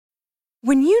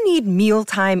When you need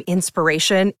mealtime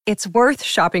inspiration, it's worth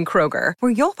shopping Kroger,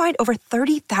 where you'll find over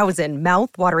 30,000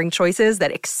 mouth-watering choices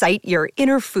that excite your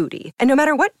inner foodie. And no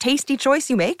matter what tasty choice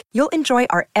you make, you'll enjoy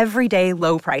our everyday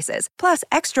low prices, plus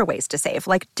extra ways to save,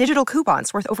 like digital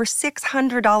coupons worth over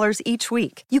 $600 each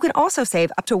week. You can also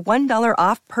save up to $1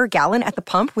 off per gallon at the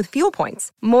pump with fuel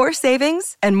points. More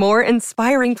savings and more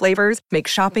inspiring flavors make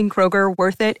shopping Kroger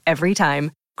worth it every time.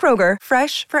 Kroger,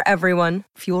 fresh for everyone.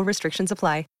 Fuel restrictions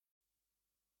apply.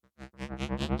 It's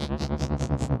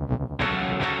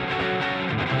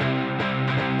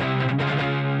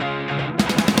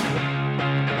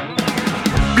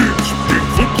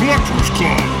Bigfoot Collectors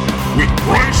Club with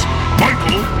Bryce,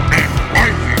 Michael, and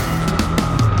Ivy.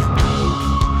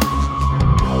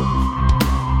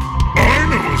 I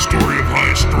know a story of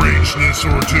high strangeness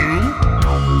or two.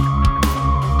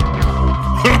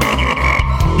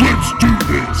 Let's do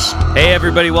this! Hey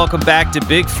everybody, welcome back to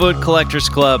Bigfoot Collectors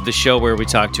Club, the show where we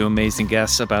talk to amazing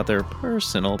guests about their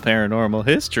personal paranormal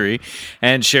history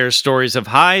and share stories of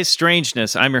high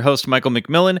strangeness. I'm your host, Michael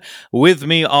McMillan. With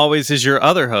me always is your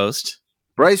other host,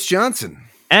 Bryce Johnson.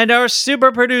 And our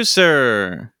super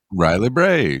producer, Riley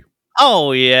Bray.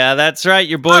 Oh yeah, that's right.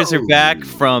 Your boys are back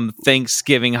from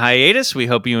Thanksgiving hiatus. We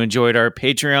hope you enjoyed our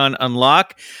Patreon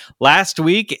unlock last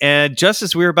week. And just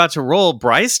as we were about to roll,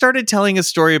 Bryce started telling a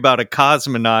story about a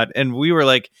cosmonaut, and we were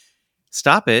like,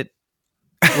 stop it.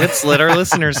 Let's let our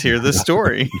listeners hear the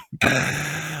story.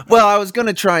 Well, I was going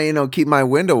to try, keep my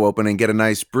window open and get a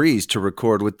nice breeze to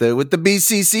record with the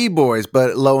BCC boys,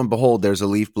 but lo and behold, there's a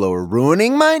leaf blower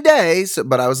ruining my day.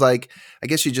 But I was like, I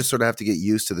guess you just sort of have to get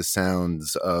used to the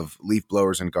sounds of leaf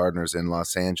blowers and gardeners in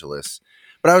Los Angeles.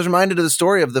 But I was reminded of the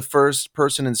story of the first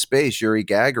person in space, Yuri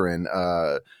Gagarin,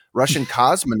 Russian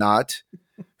cosmonaut,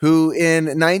 who in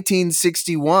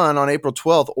 1961 on April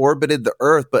 12th orbited the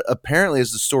Earth. But apparently,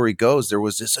 as the story goes, there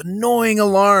was this annoying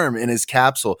alarm in his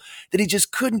capsule that he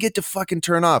just couldn't get to fucking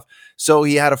turn off. So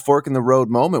he had a fork in the road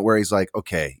moment where he's like,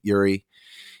 okay, Yuri,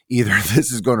 either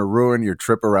this is going to ruin your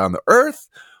trip around the Earth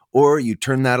or you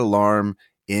turn that alarm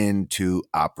into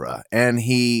opera. And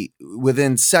he,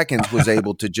 within seconds, was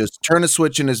able to just turn a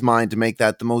switch in his mind to make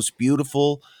that the most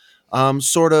beautiful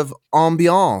sort of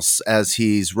ambiance as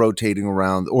he's rotating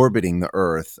around, orbiting the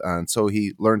Earth. And so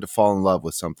he learned to fall in love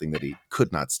with something that he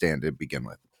could not stand to begin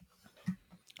with.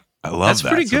 I love that's that.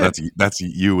 Pretty so good. that's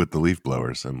you with the leaf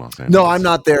blowers in Los Angeles. No, I'm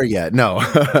not there yet. No.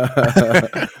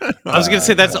 I was going to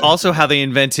say that's also how they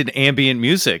invented ambient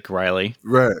music, Riley.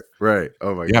 Right.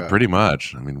 Oh my God. Yeah, pretty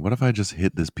much. I mean, what if I just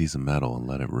hit this piece of metal and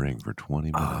let it ring for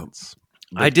 20 minutes?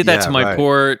 I did that to my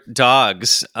poor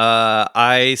dogs.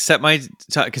 I set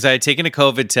because I had taken a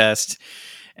COVID test,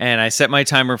 and I set my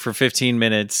timer for 15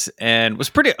 minutes, and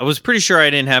I was pretty sure I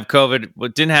didn't have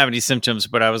COVID, didn't have any symptoms,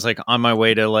 but I was like on my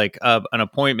way to like an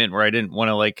appointment where I didn't want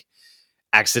to like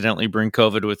accidentally bring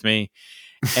COVID with me.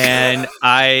 And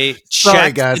I checked.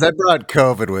 Sorry, guys, I brought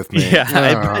COVID with me. Yeah,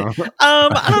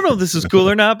 I don't know if this is cool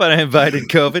or not, but I invited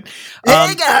COVID.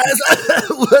 Hey guys,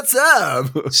 what's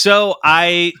up? So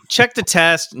I checked the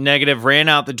test, negative, ran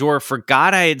out the door,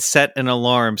 forgot I had set an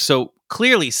alarm. So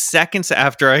clearly, seconds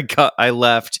after I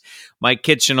left, my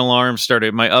kitchen alarm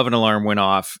started. My oven alarm went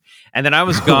off, and then I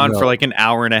was gone for like an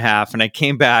hour and a half. And I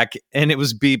came back, and it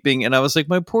was beeping, and I was like,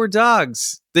 "My poor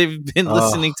dogs! They've been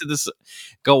listening to this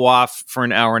go off for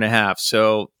an hour and a half."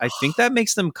 So I think that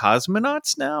makes them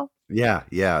cosmonauts now. Yeah,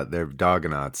 they're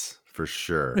dogonauts for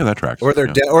sure. Yeah, that tracks. Or they're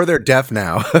deaf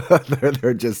now.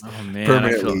 they're just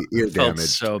permanently ear damaged. Felt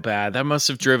so bad. That must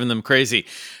have driven them crazy.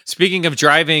 Speaking of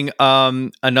driving,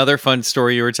 another fun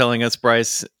story you were telling us,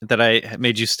 Bryce, that I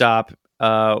made you stop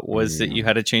was that you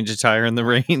had to change a tire in the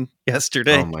rain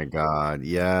yesterday. Oh my God.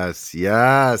 Yes.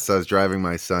 I was driving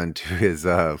my son to his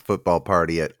football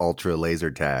party at Ultra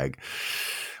Laser Tag,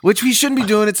 which we shouldn't be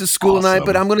doing. It's a school night,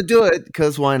 but I'm going to do it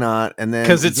because why not? And then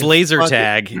because it's laser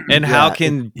tag, and how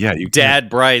can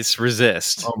Dad Bryce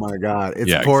resist? Oh my God.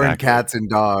 It's pouring cats and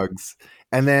dogs.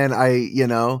 And then I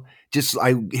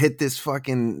hit this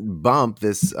fucking bump,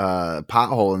 this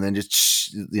pothole, and then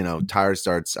just, tire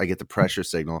starts. I get the pressure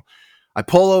signal. I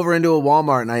pull over into a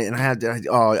Walmart and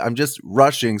I'm just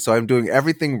rushing. So I'm doing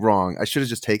everything wrong. I should have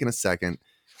just taken a second.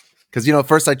 Because,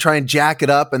 first I try and jack it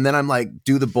up and then I'm like,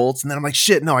 do the bolts. And then I'm like,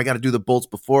 shit, no, I got to do the bolts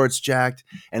before it's jacked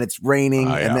and it's raining.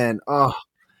 And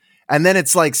then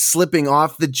it's like slipping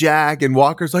off the jack and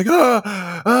Walker's like,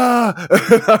 I'm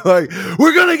like,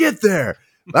 we're going to get there.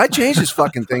 I changed this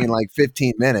fucking thing in like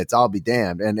 15 minutes. I'll be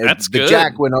damned. And the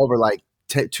jack went over like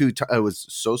it was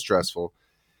so stressful.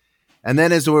 And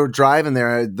then as we were driving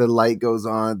there, the light goes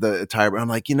on, the tire. I'm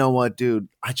like, you know what, dude?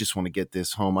 I just want to get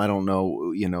this home. I don't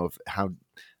know, how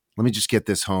let me just get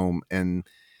this home. And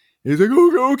he's like,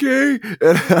 okay.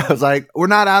 And I was like, we're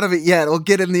not out of it yet. We'll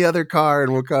get in the other car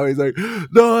and we'll come. He's like,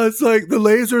 no, it's like the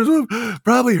lasers will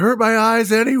probably hurt my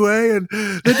eyes anyway. And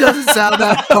it doesn't sound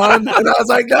that fun. And I was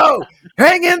like, no,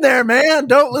 hang in there, man.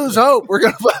 Don't lose hope. We're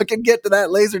going to fucking get to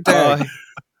that laser tag.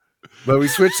 But we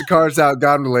switched the cars out,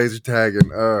 got him to laser tag,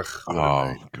 and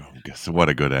what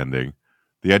a good ending.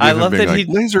 The idea I of him love being that like,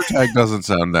 laser tag doesn't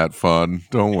sound that fun.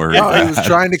 Don't worry. Oh, he was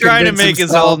trying to make his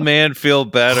himself, old man feel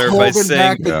better by holding saying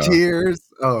back the tears.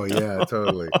 Oh yeah,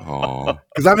 totally. Oh,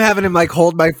 Because I'm having him like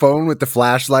hold my phone with the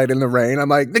flashlight in the rain. I'm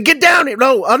like, get down here,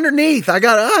 no, underneath. I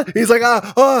got He's like,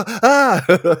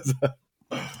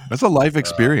 that's a life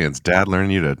experience. Dad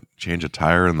learning you to change a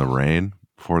tire in the rain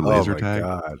before laser tag.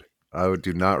 God. I would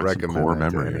do not That's recommend a core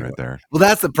that to memory anyone. right there. Well,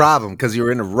 that's the problem because you're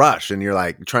in a rush and you're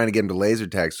like trying to get him to laser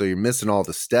tag, so you're missing all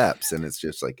the steps, and it's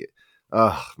just like,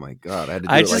 oh my God! I had to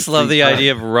do I it just like love 3 the times.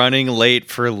 idea of running late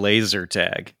for laser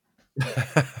tag.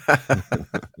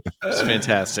 It's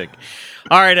fantastic.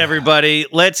 All right, everybody,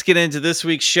 let's get into this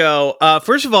week's show.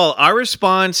 First of all, our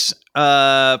response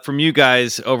from you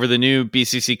guys over the new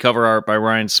BCC cover art by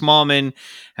Ryan Smallman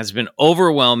has been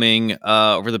overwhelming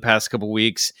over the past couple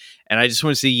weeks. And I just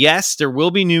want to say, yes, there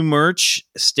will be new merch.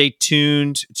 Stay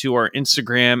tuned to our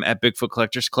Instagram at Bigfoot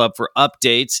Collectors Club for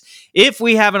updates, if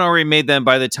we haven't already made them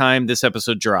by the time this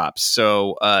episode drops.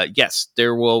 So, yes,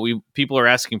 there will. People are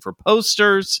asking for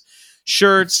posters,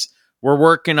 shirts. We're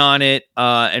working on it,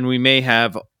 and we may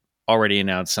have already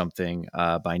announced something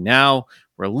by now.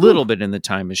 We're a little bit in the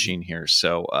time machine here,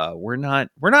 so we're not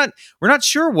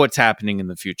sure what's happening in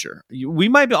the future. We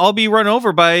might all be run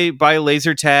over by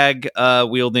laser tag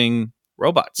wielding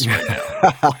robots right now.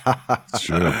 It's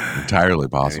true. Entirely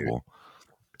possible.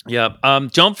 Yep.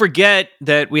 Don't forget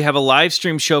that we have a live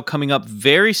stream show coming up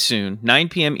very soon, 9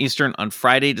 p.m. Eastern on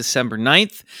Friday, December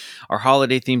 9th. Our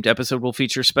holiday-themed episode will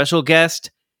feature special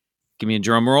guest. Give me a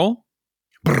drum roll.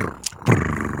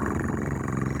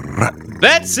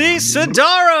 Betsy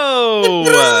Sidaro!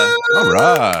 All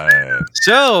right.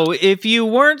 So, if you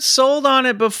weren't sold on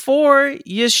it before,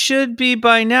 you should be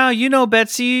by now. You know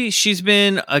Betsy. She's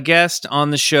been a guest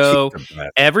on the show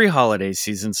every holiday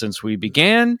season since we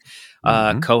began.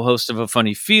 Co-host of A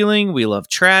Funny Feeling, We Love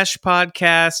Trash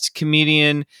podcast,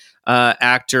 comedian,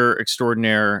 actor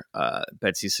extraordinaire,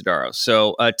 Betsy Sidaro.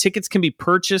 So, tickets can be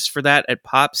purchased for that at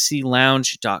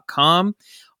popclounge.com.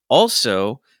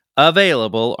 Also,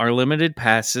 available are limited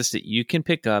passes that you can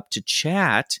pick up to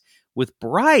chat with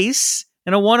Bryce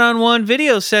in a one-on-one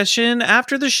video session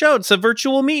after the show. It's a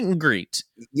virtual meet and greet.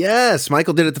 Yes,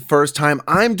 Michael did it the first time.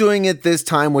 I'm doing it this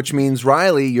time, which means,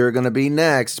 Riley, you're going to be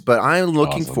next. But I'm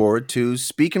looking forward to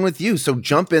speaking with you. So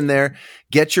jump in there,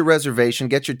 get your reservation,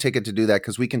 get your ticket to do that,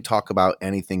 because we can talk about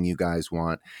anything you guys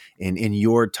want in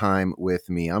your time with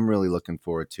me. I'm really looking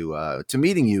forward to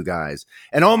meeting you guys.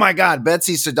 And oh my God,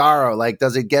 Betsy Sidaro, like,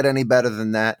 does it get any better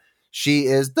than that? She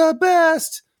is the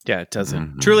best. Yeah, it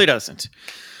doesn't. Truly doesn't.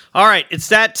 All right, it's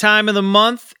that time of the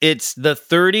month. It's the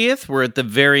 30th. We're at the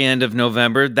very end of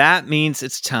November. That means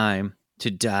it's time to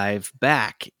dive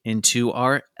back into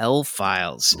our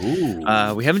L-Files.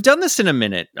 We haven't done this in a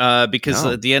minute because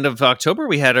at the end of October,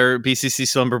 we had our BCC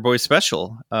Slumber Boy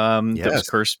special that was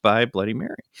cursed by Bloody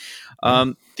Mary.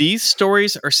 These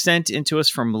stories are sent into us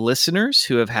from listeners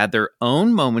who have had their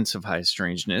own moments of high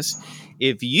strangeness.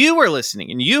 If you are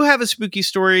listening and you have a spooky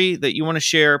story that you want to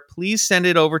share, please send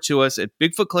it over to us at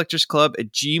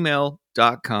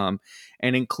bigfootcollectorsclub@gmail.com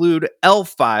and include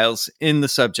L-Files in the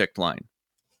subject line.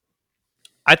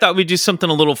 I thought we'd do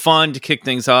something a little fun to kick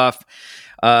things off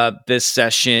this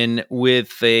session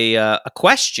with a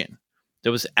question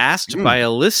that was asked by a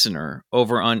listener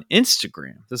over on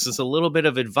Instagram. This is a little bit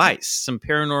of advice, some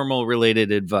paranormal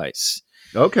related advice.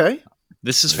 Okay.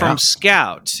 This is from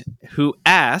Scout, who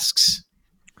asks,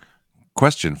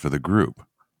 question for the group.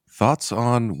 Thoughts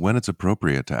on when it's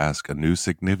appropriate to ask a new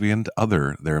significant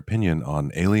other their opinion on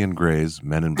Alien Greys,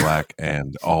 Men in Black,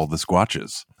 and all the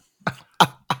Squatches?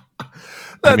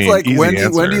 That's like, when do you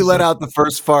let like, out the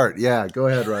first fart? Yeah, go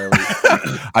ahead, Riley.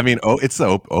 I mean, it's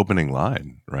the opening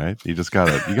line, right? You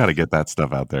gotta get that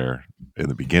stuff out there in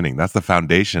the beginning. That's the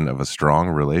foundation of a strong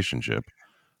relationship.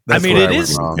 That's it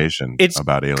is. It's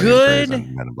about Alien Greys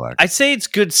and Men in Black. I'd say it's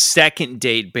good second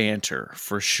date banter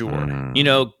for sure. You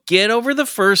know, get over the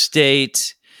first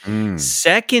date.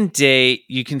 Second date,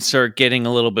 you can start getting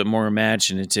a little bit more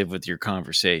imaginative with your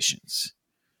conversations.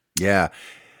 Yeah.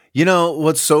 You know,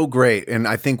 what's so great, and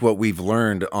I think what we've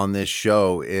learned on this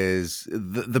show is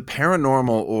the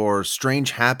paranormal or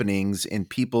strange happenings in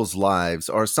people's lives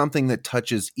are something that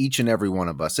touches each and every one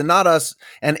of us, and not us.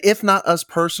 And if not us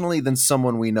personally, then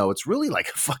someone we know. It's really like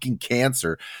a fucking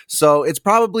cancer. So it's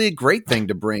probably a great thing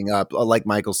to bring up, like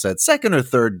Michael said, second or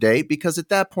third date, because at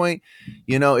that point,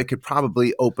 you know, it could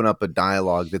probably open up a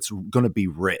dialogue that's going to be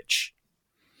rich.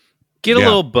 Get a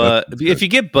little buzz. If you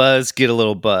get buzzed, get a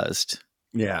little buzzed.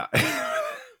 Yeah.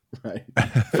 Right.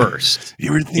 First.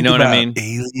 You ever think You know what about I mean?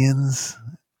 aliens?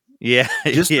 Yeah.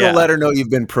 Just yeah. to let her know you've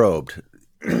been probed.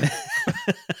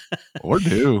 Or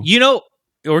do. You know,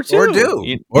 or do.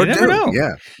 You never know.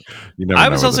 Yeah. You never I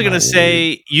know was where also the going to night will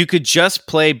say you could just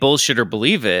play bullshit or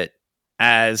believe it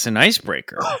as an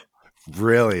icebreaker.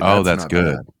 Really? Oh, that's not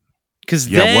good. bad. Because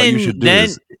Yeah, then, what you should do then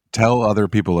is tell other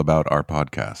people about our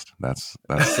podcast. That's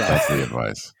the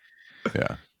advice.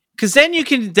 Yeah. Because then you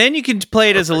can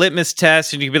play it as a litmus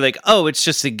test, and you can be like, "Oh, it's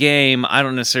just a game. I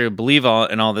don't necessarily believe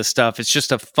all this stuff. It's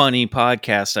just a funny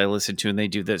podcast I listen to, and they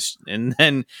do this."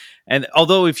 And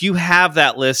although if you have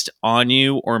that list on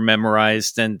you or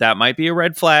memorized, then that might be a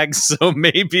red flag. So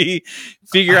maybe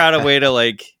figure out a way to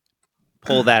like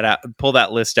pull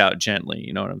that list out gently.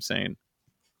 You know what I'm saying?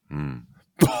 Mm.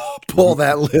 Pull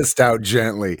that list out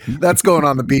gently. That's going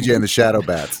on the BJ and the Shadow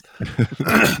Bats.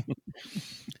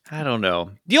 I don't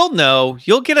know. You'll know.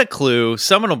 You'll get a clue.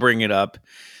 Someone will bring it up.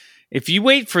 If you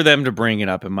wait for them to bring it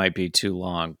up, it might be too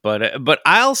long. But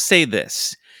I'll say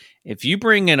this. If you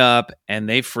bring it up and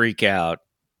they freak out,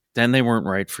 then they weren't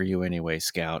right for you anyway,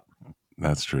 Scout.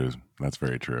 That's true. That's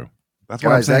very true. That's Guys,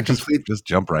 why I'm saying that just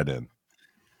jump right in.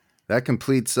 That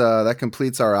completes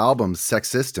our album,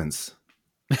 Sexistence.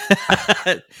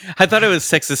 I thought it was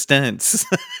Sexistence.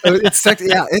 It's sex.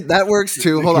 Yeah, that works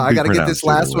too. Hold on, I got to get this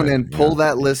last one in. Pull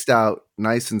that list out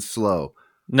nice and slow.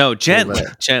 No, gently.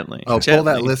 Oh, pull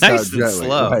that list out gently.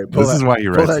 Slow. Right, This is why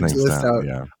you write things down.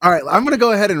 Yeah. All right, I'm going to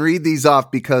go ahead and read these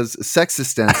off because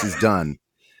Sexistence is done.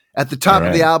 At the top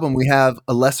of the album, we have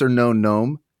A Lesser Known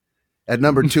Gnome. At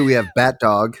number 2, we have Bat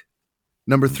Dog.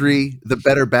 Number 3, The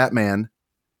Better Batman.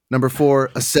 Number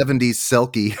 4, A 70s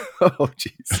Selkie. Oh,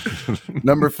 jeez.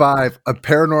 Number 5, A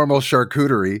Paranormal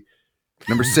Charcuterie.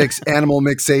 Number 6, Animal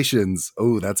Mixations.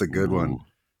 Oh, that's a good one.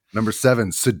 Number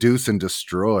 7, Seduce and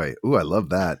Destroy. Ooh, I love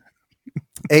that.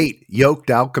 8, Yoked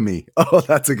Alchemy. Oh,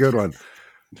 that's a good one.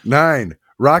 9,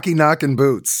 Rocky Knockin'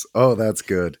 Boots. Oh, that's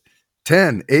good.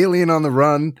 10, Alien on the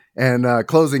Run. And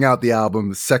closing out the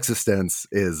album, Sexistence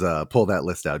is Pull That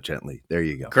List Out Gently. There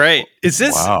you go. Great. Is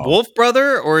this Wolf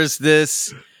Brother or is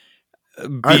this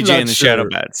BJ and the Shadow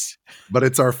Bats? But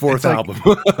it's our fourth album.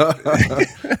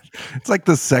 It's like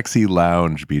the sexy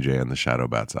lounge BJ and the Shadow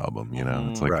Bats album. You know,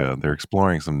 it's like they're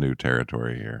exploring some new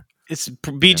territory here. It's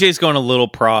BJ's going a little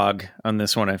prog on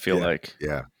this one. I feel like.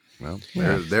 Yeah. Well,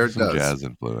 there it does. Jazz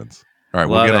influence. All right,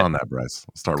 Love we'll get it. on that, Bryce.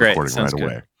 Let's start Great. recording Sounds right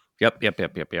good. away.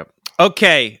 Yep.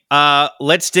 Okay,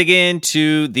 let's dig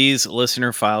into these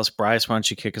listener files. Bryce, why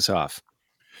don't you kick us off?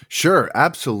 Sure,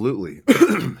 absolutely.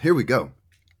 Here we go.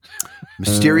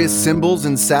 Mysterious symbols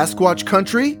in Sasquatch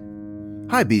country?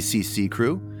 Hi, BCC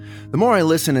crew. The more I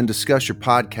listen and discuss your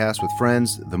podcast with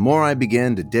friends, the more I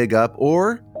begin to dig up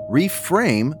or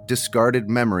reframe discarded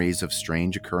memories of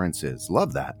strange occurrences.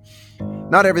 Love that.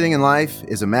 Not everything in life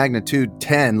is a magnitude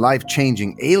 10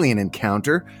 life-changing alien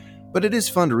encounter, but it is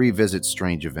fun to revisit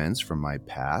strange events from my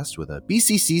past with a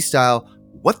BCC-style,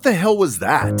 what the hell was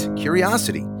that?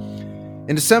 Curiosity.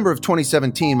 In December of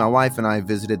 2017, my wife and I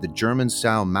visited the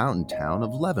German-style mountain town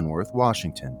of Leavenworth,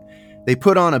 Washington. They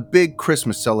put on a big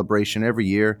Christmas celebration every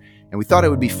year, and we thought it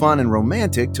would be fun and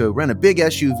romantic to rent a big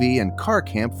SUV and car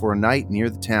camp for a night near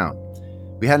the town.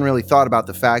 We hadn't really thought about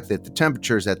the fact that the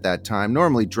temperatures at that time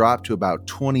normally drop to about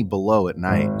 20 below at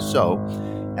night. So,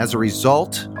 as a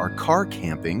result, our car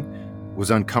camping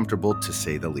was uncomfortable to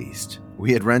say the least.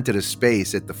 We had rented a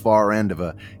space at the far end of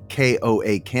a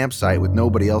KOA campsite with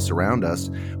nobody else around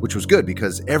us, which was good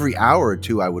because every hour or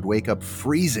two I would wake up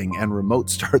freezing and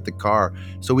remote start the car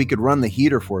so we could run the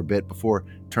heater for a bit before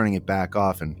turning it back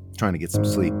off and trying to get some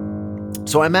sleep.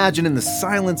 So I imagine in the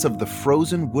silence of the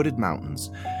frozen wooded mountains,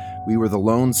 we were the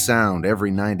lone sound every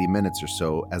 90 minutes or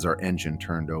so as our engine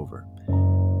turned over.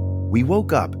 We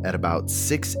woke up at about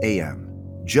 6 a.m.,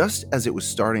 just as it was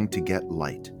starting to get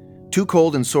light. Too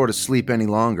cold and sore to sleep any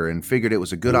longer, and figured it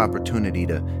was a good opportunity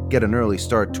to get an early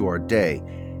start to our day.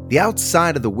 The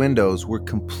outside of the windows were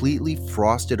completely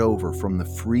frosted over from the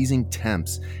freezing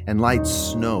temps and light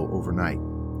snow overnight.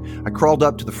 I crawled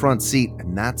up to the front seat,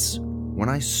 and that's when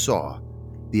I saw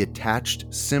the attached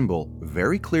symbol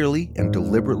very clearly and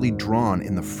deliberately drawn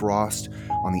in the frost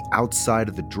on the outside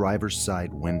of the driver's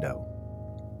side window.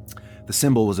 The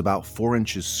symbol was about 4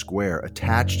 inches square.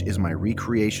 Attached is my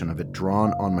recreation of it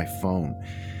drawn on my phone.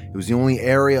 It was the only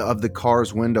area of the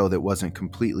car's window that wasn't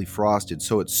completely frosted,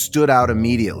 so it stood out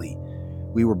immediately.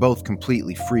 We were both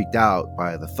completely freaked out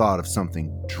by the thought of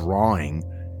something drawing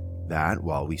that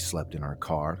while we slept in our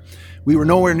car. We were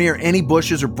nowhere near any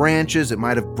bushes or branches. It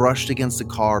might have brushed against the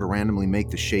car to randomly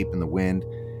make the shape in the wind.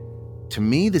 To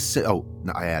me,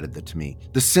 I added the to me.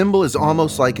 The symbol is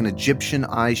almost like an Egyptian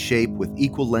eye shape with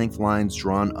equal length lines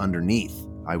drawn underneath.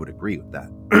 I would agree with that.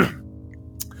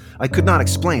 I could not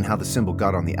explain how the symbol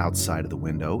got on the outside of the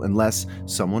window unless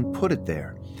someone put it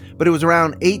there. But it was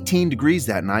around 18 degrees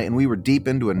that night, and we were deep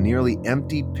into a nearly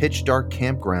empty, pitch-dark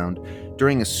campground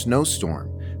during a snowstorm.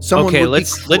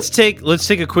 Let's take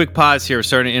a quick pause here.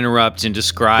 Starting to interrupt and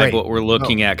describe what we're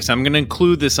looking at, because I'm going to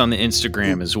include this on the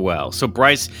Instagram as well. So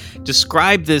Bryce,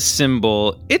 describe this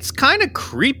symbol. It's kind of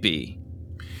creepy.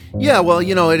 Yeah, well,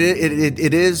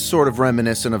 it is sort of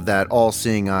reminiscent of that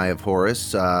all-seeing eye of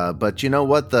Horus. But you know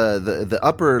what? The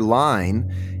upper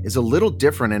line is a little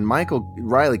different. And Michael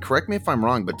Riley, correct me if I'm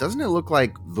wrong, but doesn't it look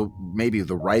like maybe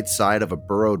the right side of a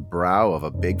burrowed brow of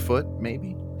a Bigfoot?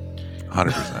 Maybe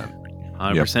 100%.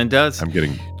 100% does. I'm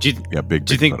getting big.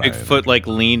 Do you think Bigfoot like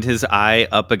leaned his eye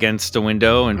up against a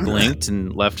window and blinked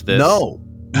and left this? No,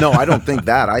 I don't think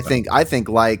that. I think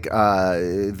like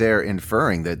they're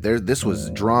inferring that this was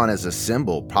drawn as a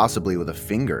symbol, possibly with a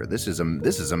finger. This is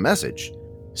a message.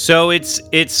 So it's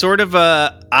sort of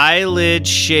a eyelid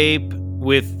shape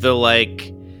with the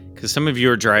because some of you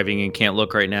are driving and can't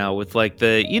look right now, with like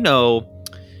the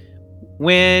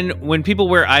when people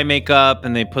wear eye makeup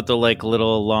and they put the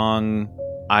little long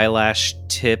eyelash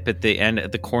tip at the end,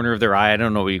 at the corner of their eye. I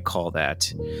don't know what you call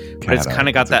that, but it's kind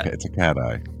of got that. It's a cat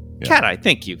eye. Yeah. Cat eye.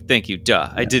 Thank you. Duh.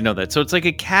 Yeah. I did know that. So it's like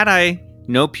a cat eye,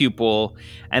 no pupil,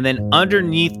 and then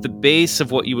underneath the base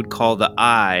of what you would call the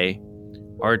eye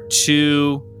are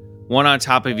one on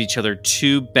top of each other,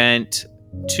 two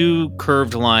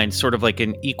curved lines, sort of like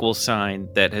an equal sign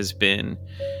that has been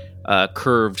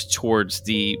curved towards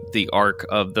the arc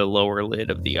of the lower lid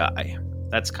of the eye.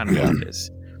 That's kind of what it is.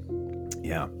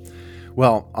 Yeah.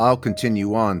 Well, I'll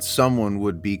continue on. Someone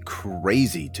would be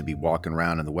crazy to be walking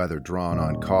around in the weather drawn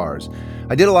on cars.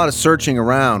 I did a lot of searching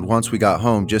around once we got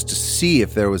home just to see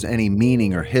if there was any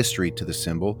meaning or history to the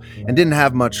symbol, and didn't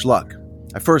have much luck.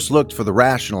 I first looked for the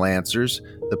rational answers.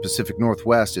 The Pacific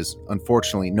Northwest is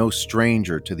unfortunately no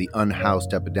stranger to the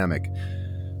unhoused epidemic.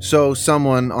 So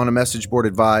someone on a message board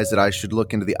advised that I should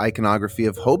look into the iconography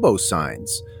of hobo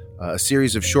signs, a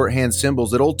series of shorthand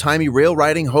symbols that old-timey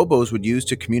rail-riding hobos would use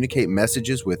to communicate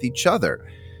messages with each other.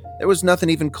 There was nothing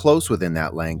even close within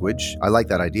that language. I like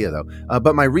that idea, though.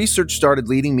 But my research started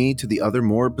leading me to the other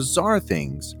more bizarre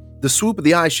things. The swoop of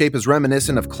the eye shape is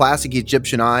reminiscent of classic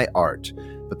Egyptian eye art,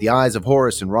 but the eyes of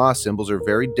Horus and Ra symbols are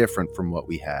very different from what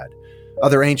we had.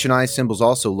 Other ancient eye symbols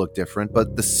also look different,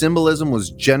 but the symbolism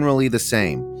was generally the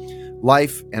same.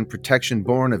 Life and protection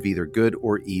born of either good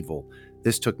or evil.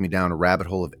 This took me down a rabbit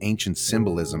hole of ancient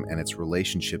symbolism and its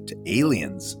relationship to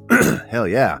aliens. Hell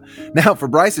yeah. Now for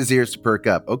Bryce's ears to perk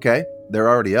up. Okay, they're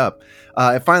already up.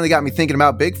 It finally got me thinking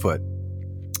about Bigfoot.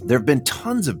 There have been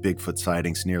tons of Bigfoot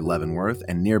sightings near Leavenworth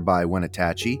and nearby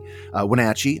Wenatchee,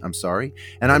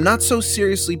 and I'm not so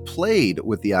seriously played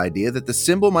with the idea that the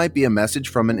symbol might be a message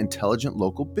from an intelligent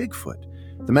local Bigfoot.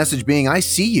 The message being, I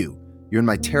see you. You're in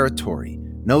my territory.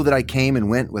 Know that I came and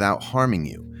went without harming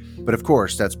you. But of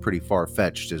course, that's pretty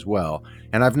far-fetched as well.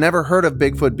 And I've never heard of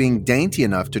Bigfoot being dainty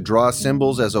enough to draw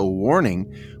symbols as a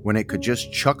warning when it could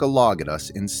just chuck a log at us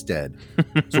instead.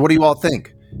 So what do you all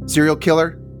think? Serial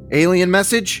killer? Alien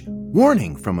message?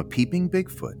 Warning from a peeping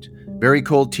Bigfoot. Very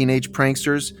cold teenage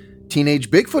pranksters?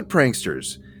 Teenage Bigfoot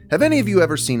pranksters? Have any of you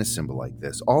ever seen a symbol like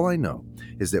this? All I know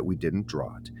is that we didn't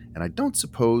draw it. And I don't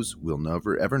suppose we'll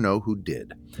never ever know who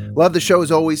did. Love the show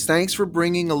as always. Thanks for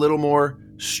bringing a little more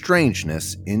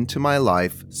strangeness into my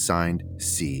life. Signed,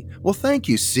 C. Well, thank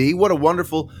you, C. What a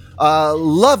wonderful,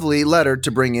 lovely letter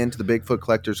to bring into the Bigfoot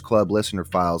Collectors Club listener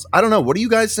files. I don't know. What do you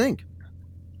guys think?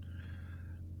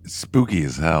 Spooky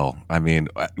as hell. I mean,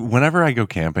 whenever I go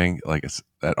camping,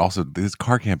 also this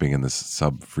car camping in this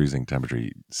sub-freezing temperature,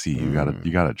 you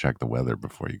gotta check the weather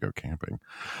before you go camping.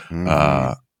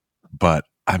 But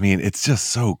I mean, it's just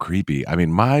so creepy. I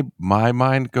mean, my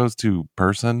mind goes to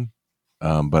person,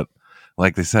 but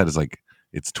like they said,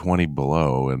 it's 20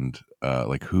 below, and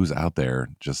who's out there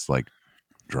just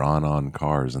drawn on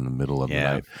cars in the middle of the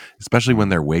night, especially when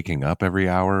they're waking up every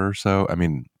hour or so. I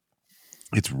mean,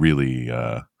 it's really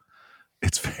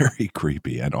It's very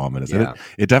creepy and ominous. Yeah. And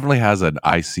it definitely has an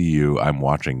I see you, I'm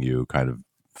watching you kind of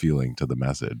feeling to the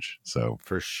message. So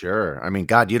For sure. I mean,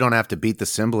 God, you don't have to beat the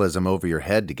symbolism over your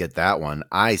head to get that one.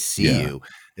 I see you.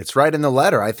 It's right in the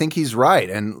letter. I think he's right.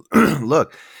 And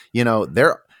look,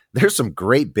 there's some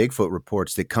great Bigfoot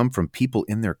reports that come from people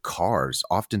in their cars,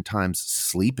 oftentimes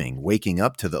sleeping, waking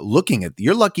up to looking at.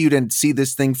 You're lucky you didn't see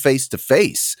this thing face to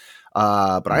face.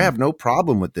 But I have no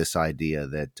problem with this idea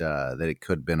that it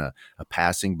could have been a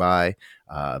passing by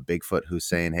Bigfoot who's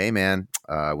saying, "Hey, man,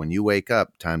 when you wake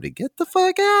up, time to get the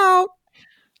fuck out."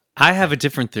 I have a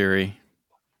different theory.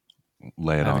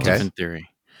 lay it I have on a us. different theory.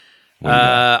 What do you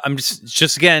got? I'm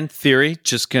just again theory.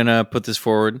 Just gonna put this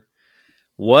forward.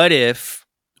 What if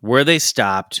where they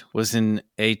stopped was in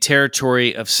a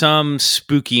territory of some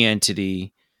spooky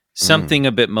entity, something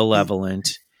a bit malevolent,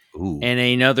 Ooh. and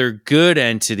another good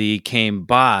entity came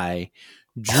by,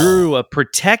 drew a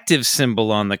protective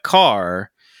symbol on the car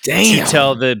to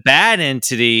tell the bad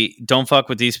entity, "Don't fuck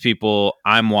with these people.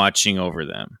 I'm watching over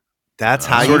them." That's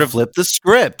how Sort you of- flip the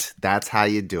script. That's how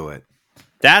you do it.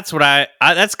 That's what I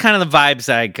that's kind of the vibes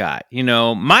I got.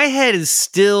 My head is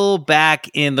still back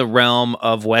in the realm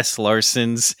of Wes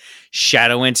Larson's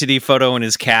shadow entity photo in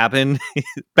his cabin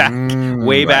back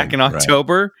back in right.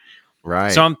 October.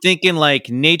 Right. So I'm thinking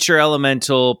like nature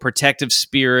elemental, protective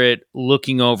spirit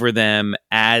looking over them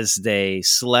as they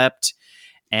slept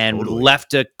and Totally.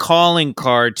 left a calling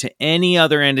card to any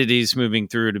other entities moving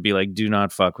through to be like, "Do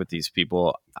not fuck with these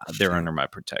people. They're under my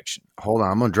protection." Hold on.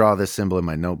 I'm going to draw this symbol in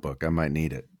my notebook. I might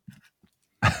need it.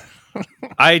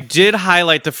 I did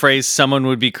highlight the phrase, "Someone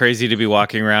would be crazy to be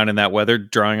walking around in that weather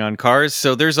drawing on cars."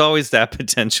 So there's always that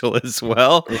potential as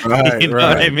well. Right, You know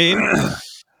what I mean?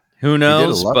 Who You did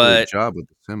knows? a lovely But job with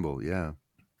the symbol. Yeah.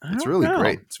 I It's don't really know.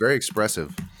 great. It's very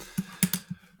expressive.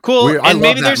 Cool. I And love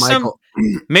maybe that, there's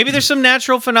Michael. some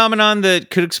natural phenomenon that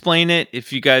could explain it.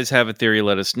 If you guys have a theory,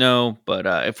 let us know. But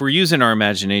if we're using our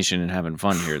imagination and having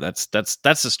fun here, that's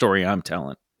the story I'm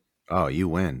telling. Oh, you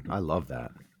win. I love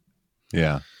that.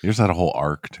 Yeah. Yours had a whole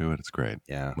arc to it. It's great.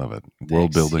 Yeah. Love it.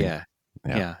 World Thanks. building. Yeah.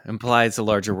 Yeah. Yeah. Implies a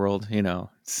larger world,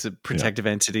 it's protective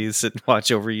entities that watch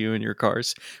over you in your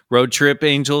cars. Road trip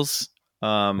angels. We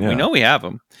know we have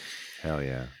them. Hell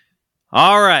yeah.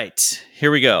 All right,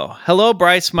 here we go. Hello,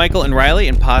 Bryce, Michael, and Riley,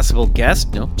 and possible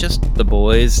guest. Nope, just the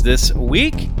boys this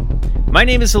week. My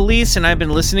name is Elise, and I've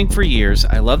been listening for years.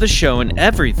 I love the show and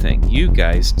everything you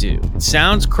guys do. It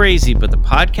sounds crazy, but the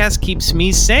podcast keeps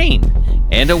me sane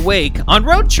and awake on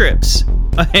road trips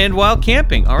and while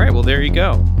camping. All right, well, there you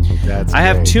go. That's I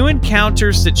have great. 2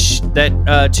 encounters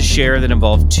that to share that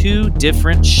involve 2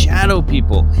 different shadow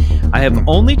people. I have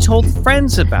only told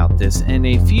friends about this, and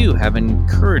a few have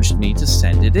encouraged me to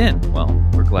send it in. Well,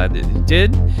 we're glad that you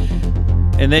did.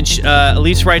 And then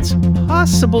Elise writes,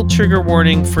 possible trigger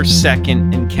warning for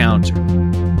second encounter.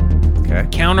 Okay.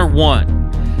 Encounter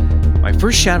 1. My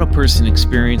first shadow person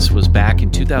experience was back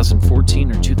in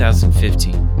 2014 or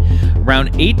 2015.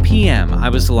 Around 8 p.m., I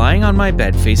was lying on my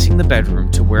bed facing the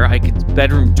bedroom door to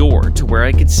where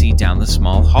I could see down the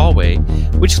small hallway,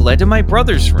 which led to my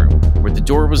brother's room, where the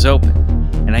door was open,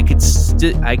 and I could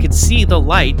see the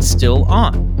light still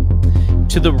on.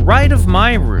 To the right of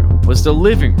my room was the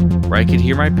living room, where I could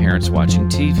hear my parents watching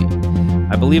TV.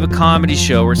 I believe a comedy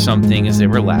show or something, as they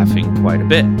were laughing quite a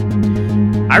bit.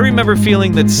 I remember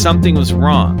feeling that something was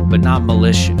wrong, but not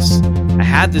malicious. I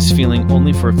had this feeling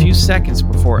only for a few seconds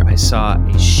before I saw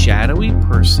a shadowy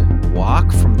person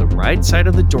walk from the right side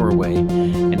of the doorway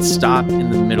and stop in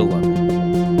the middle of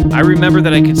it. I remember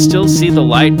that I could still see the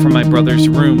light from my brother's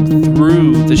room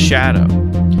through the shadow.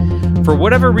 For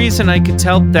whatever reason, I could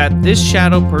tell that this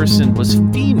shadow person was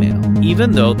female,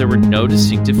 even though there were no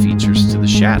distinctive features to the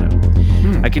shadow.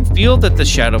 I could feel that the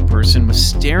shadow person was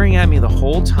staring at me the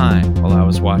whole time while I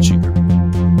was watching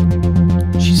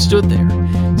her. She stood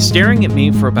there, staring at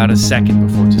me for about a second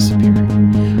before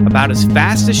disappearing. About as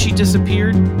fast as she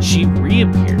disappeared, she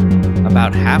reappeared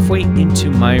about halfway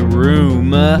into my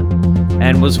room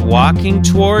and was walking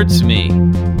towards me.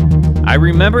 I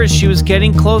remember as she was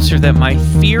getting closer that my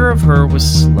fear of her was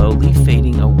slowly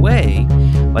fading away,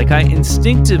 like I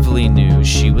instinctively knew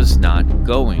she was not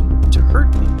going to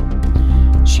hurt me.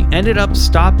 She ended up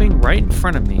stopping right in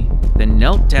front of me, then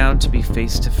knelt down to be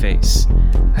face to face.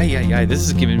 This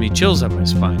is giving me chills up my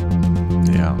spine.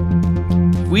 Yeah.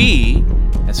 We,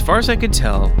 as far as I could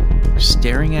tell, were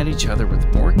staring at each other with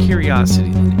more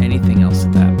curiosity than anything else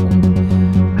at that point.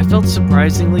 I felt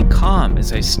surprisingly calm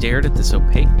as I stared at this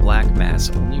opaque black mass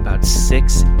only about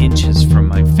 6 inches from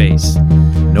my face.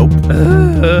 Nope.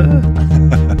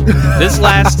 This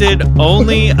lasted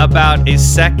only about a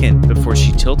second before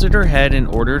she tilted her head in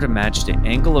order to match the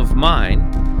angle of mine,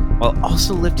 while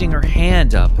also lifting her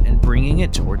hand up and bringing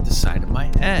it toward the side of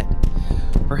my head.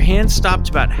 Her hand stopped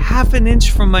about half an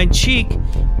inch from my cheek,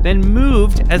 then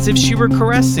moved as if she were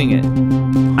caressing it.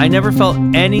 I never felt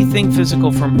anything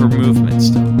physical from her movements.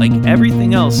 Like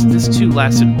everything else, this too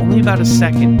lasted only about a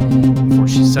second before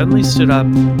she suddenly stood up,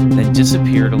 then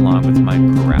disappeared along with my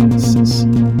paralysis.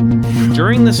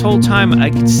 During this whole time, I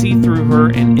could see through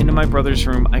her and into my brother's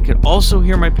room. I could also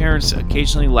hear my parents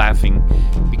occasionally laughing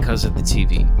because of the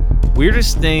TV.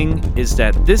 Weirdest thing is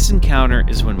that this encounter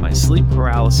is when my sleep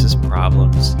paralysis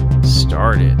problems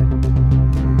started.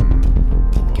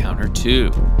 Encounter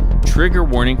 2. Trigger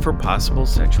warning for possible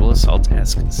sexual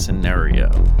assault-esque scenario.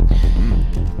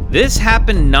 This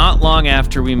happened not long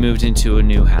after we moved into a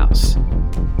new house.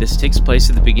 This takes place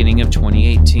at the beginning of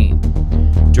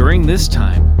 2018. During this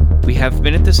time, we have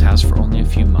been at this house for only a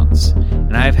few months,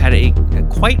 and I have had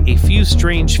quite a few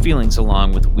strange feelings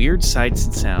along with weird sights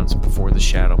and sounds before the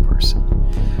shadow person.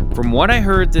 From what I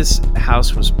heard, this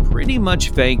house was pretty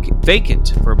much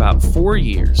vacant for about 4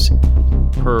 years,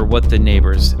 per what the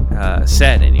neighbors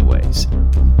said anyways.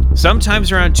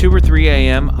 Sometimes around 2 or 3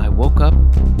 a.m., I woke up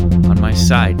on my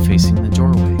side facing the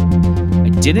doorway. I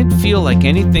didn't feel like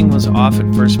anything was off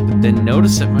at first, but then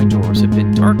noticed that my door was a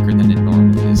bit darker than it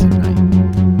normally is at night.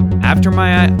 After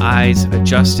my eyes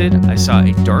adjusted, I saw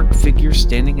a dark figure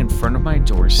standing in front of my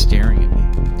door staring at me.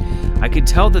 I could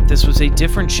tell that this was a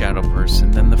different shadow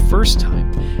person than the first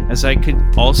time, as I could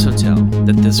also tell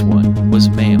that this one was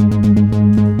male.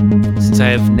 Since I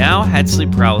have now had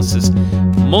sleep paralysis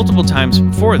multiple times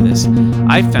before this,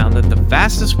 I found that the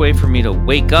fastest way for me to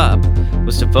wake up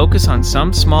was to focus on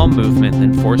some small movement,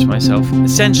 then force myself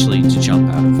essentially to jump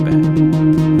out of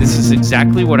bed. This is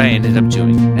exactly what I ended up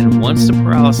doing, and once the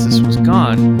paralysis was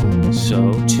gone,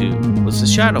 so too was the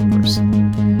shadow person.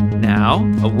 Now,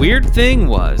 a weird thing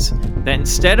was that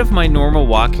instead of my normal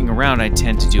walking around I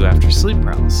tend to do after sleep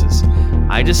paralysis,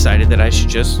 I decided that I should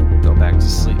just go back to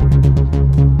sleep.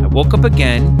 I woke up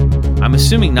again, I'm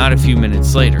assuming not a few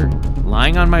minutes later,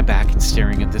 lying on my back and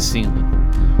staring at the ceiling.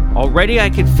 Already I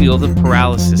could feel the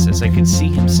paralysis as I could see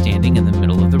him standing in the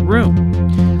middle of the room.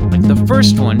 Like the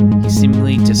first one, he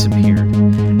seemingly disappeared,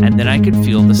 and then I could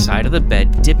feel the side of the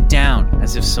bed dip down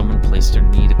as if someone placed their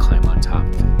knee to climb on top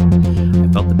of it. I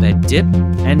felt the bed dip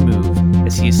and move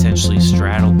as he essentially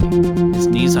straddled me, his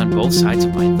knees on both sides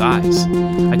of my thighs.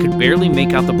 I could barely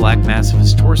make out the black mass of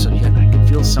his torso, yet I could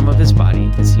feel some of his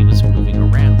body as he was moving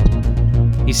around.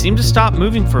 He seemed to stop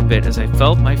moving for a bit as I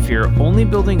felt my fear only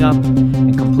building up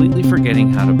and completely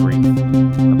forgetting how to breathe.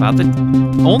 About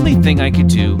the only thing I could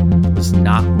do was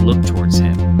not look towards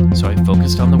him, so I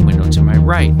focused on the window to my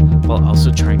right while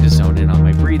also trying to zone in on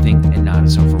my breathing and not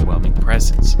his overwhelming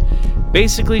presence.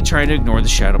 Basically trying to ignore the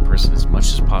shadow person as much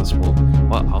as possible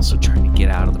while also trying to get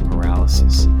out of the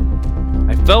paralysis.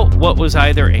 I felt what was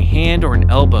either a hand or an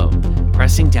elbow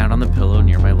pressing down on the pillow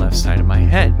near my left side of my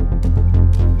head.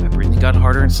 My breathing got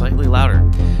harder and slightly louder,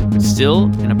 but still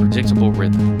in a predictable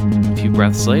rhythm. A few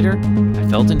breaths later, I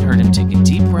felt and heard him take a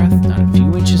deep breath not a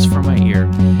few inches from my ear,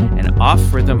 an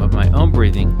off rhythm of my own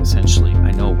breathing. Essentially,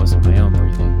 I know it wasn't my own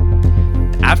breathing.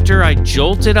 After that, I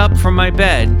jolted up from my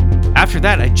bed,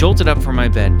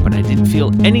 but I didn't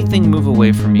feel anything move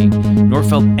away from me, nor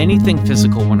felt anything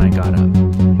physical when I got up.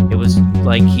 It was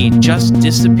like he just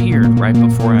disappeared right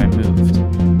before I moved.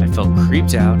 I felt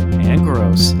creeped out and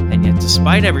gross, and yet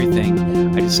despite everything,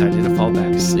 I decided to fall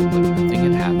back asleep like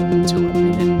nothing had happened until a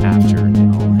minute after it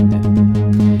all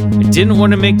ended. I didn't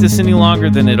want to make this any longer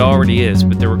than it already is,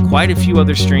 but there were quite a few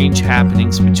other strange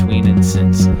happenings between and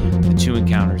since the two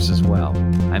encounters as well.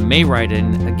 I may write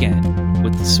in again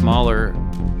with the smaller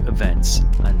events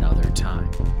another time.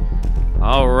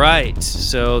 All right,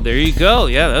 so there you go.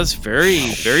 Yeah, that was very,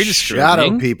 very disturbing.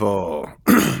 Shadow people.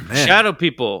 Shadow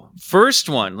people. First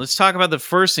one. Let's talk about the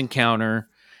first encounter.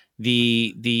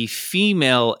 The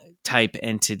female type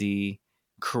entity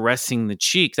caressing the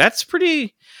cheek. That's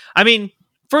pretty. I mean,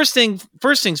 first things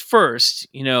first.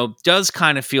 Does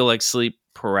kind of feel like sleep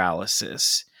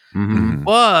paralysis,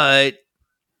 but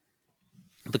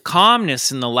the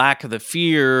calmness and the lack of the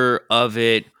fear of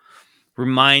it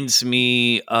reminds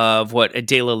me of what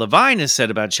Adela Levine has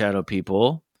said about shadow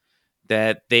people,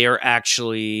 that they are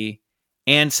actually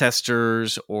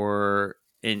ancestors or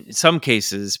in some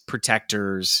cases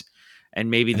protectors, and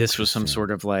maybe this was some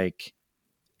sort of like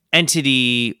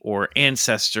entity or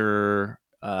ancestor,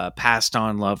 passed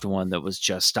on loved one that was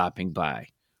just stopping by.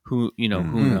 Who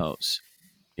knows?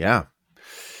 Yeah.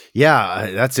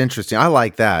 Yeah, that's interesting. I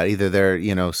like that. Either they're,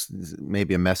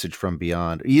 maybe a message from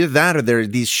beyond. Either that or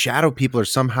these shadow people are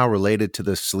somehow related to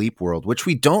the sleep world, which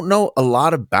we don't know a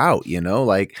lot about,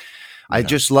 Like I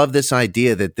just love this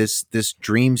idea that this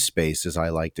dream space, as I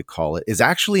like to call it, is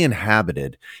actually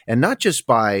inhabited, and not just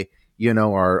by,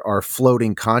 our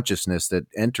floating consciousness that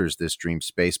enters this dream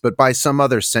space, but by some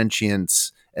other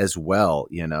sentience as well,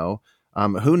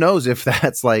 Who knows if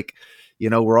that's like,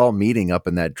 we're all meeting up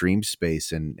in that dream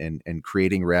space and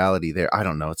creating reality there. I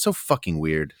don't know. It's so fucking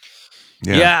weird.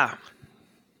 Yeah.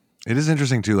 It is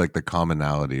interesting too, like the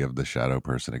commonality of the shadow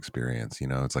person experience.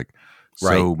 It's like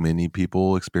so many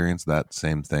people experience that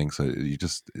same thing. So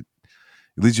it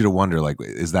leads you to wonder, like,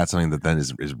 is that something that then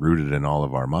is rooted in all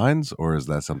of our minds, or is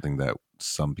that something that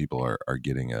some people are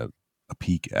getting a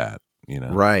peek at?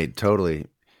 Right. Totally.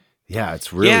 Yeah.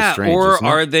 It's really strange. Or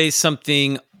are they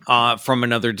something from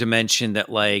another dimension that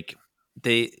like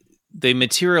they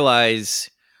materialize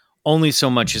only so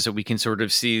much as that we can sort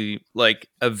of see like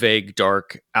a vague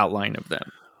dark outline of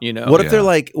them, What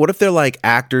if they're like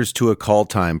actors to a call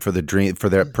time for the dream, for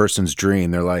that person's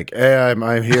dream? They're like, hey, I'm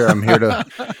here to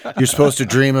you're supposed to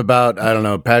dream about, I don't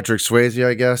know, Patrick Swayze,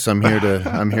 I guess. I'm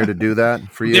here to do that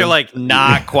for you. They're like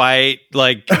not quite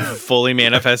like fully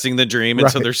manifesting the dream, and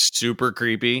so they're super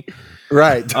creepy.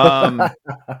 Right.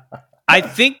 I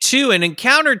think too, an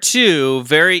encounter too,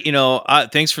 very,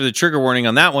 thanks for the trigger warning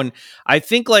on that one. I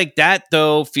think like that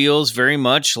though feels very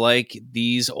much like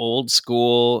these old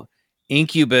school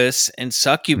incubus and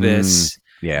succubus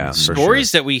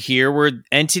stories that we hear, where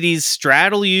entities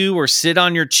straddle you or sit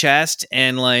on your chest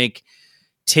and like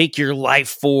take your life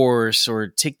force or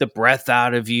take the breath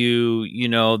out of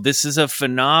you. This is a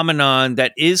phenomenon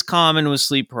that is common with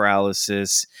sleep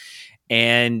paralysis.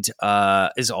 And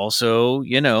is also,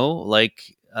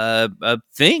 like a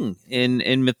thing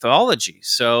in mythology.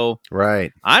 So,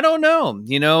 I don't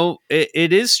know.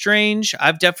 It is strange.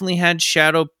 I've definitely had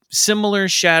similar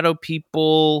shadow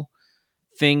people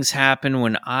things happen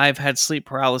when I've had sleep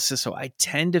paralysis. So I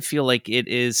tend to feel like it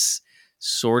is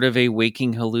sort of a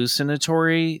waking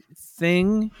hallucinatory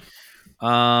thing.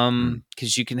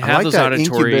 Because you can have like those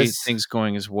auditory things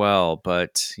going as well.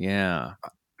 But yeah.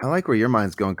 I like where your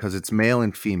mind's going, because it's male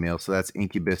and female, so that's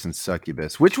incubus and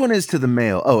succubus. Which one is to the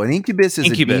male? Oh, an incubus is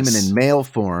a demon in male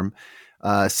form,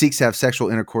 seeks to have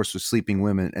sexual intercourse with sleeping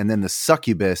women, and then the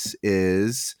succubus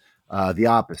is the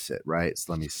opposite, right?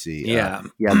 So let me see.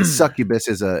 The succubus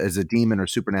is a demon or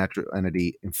supernatural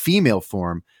entity in female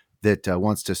form that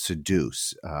wants to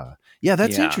seduce.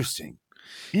 That's interesting.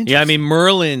 Yeah, I mean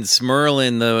Merlin,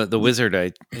 the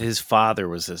wizard. His father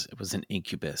was an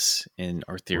incubus in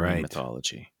Arthurian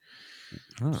mythology.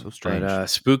 Oh, so strange. But,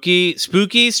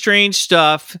 spooky, strange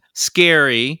stuff.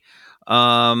 Scary.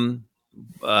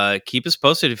 Keep us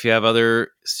posted if you have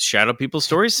other shadow people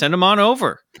stories. Send them on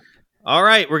over. All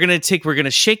right, we're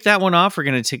gonna shake that one off. We're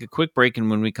gonna take a quick break, and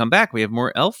when we come back, we have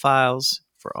more Elf Files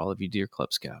for all of you dear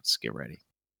Club Scouts. Get ready.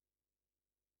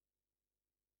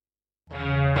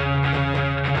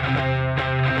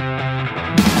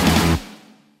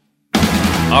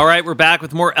 All right, we're back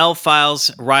with more Elf Files.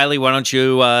 Riley, why don't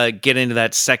you get into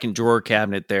that second drawer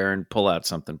cabinet there and pull out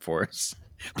something for us?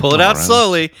 Pull it out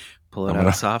slowly. Pull it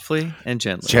out softly and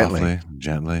gently.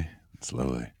 Gently,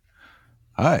 slowly.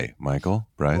 Hi, Michael,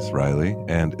 Bryce, Riley,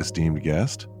 and esteemed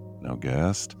guest. No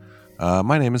guest.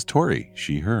 My name is Tori,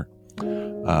 she, her.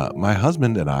 My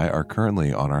husband and I are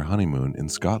currently on our honeymoon in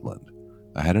Scotland.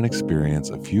 I had an experience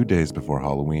a few days before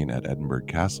Halloween at Edinburgh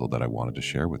Castle that I wanted to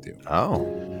share with you.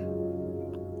 Oh.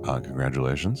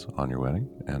 Congratulations on your wedding,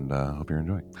 and hope you're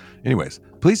enjoying. Anyways,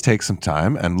 please take some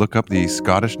time and look up the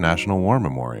Scottish National War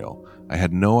Memorial. I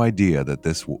had no idea that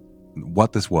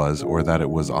what this was, or that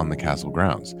it was on the castle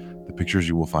grounds. The pictures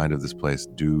you will find of this place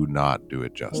do not do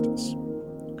it justice.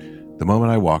 The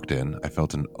moment I walked in, I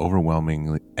felt an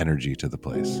overwhelming energy to the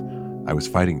place. I was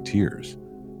fighting tears.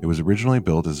 It was originally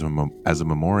built as a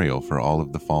memorial for all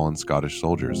of the fallen Scottish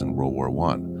soldiers in World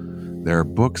War I. There are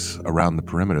books around the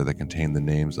perimeter that contain the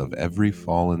names of every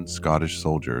fallen Scottish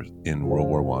soldier in World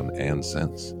War I and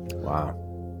since. Wow.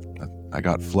 I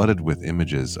got flooded with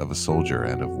images of a soldier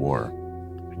and of war.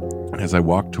 As I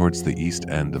walked towards the east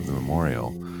end of the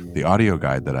memorial, the audio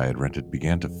guide that I had rented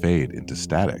began to fade into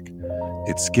static.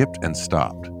 It skipped and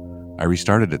stopped. I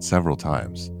restarted it several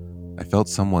times. I felt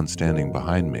someone standing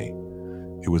behind me.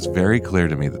 It was very clear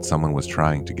to me that someone was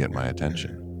trying to get my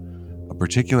attention. A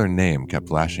particular name kept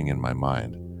flashing in my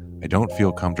mind. I don't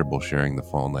feel comfortable sharing the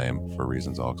full name, for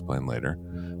reasons I'll explain later,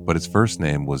 but its first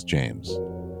name was James.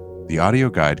 The audio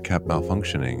guide kept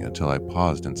malfunctioning until I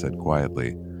paused and said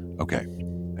quietly, "Okay,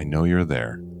 I know you're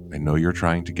there. I know you're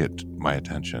trying to get my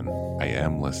attention. I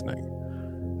am listening.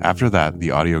 After that,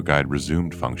 the audio guide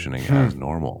resumed functioning as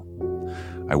normal.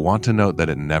 I want to note that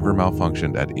it never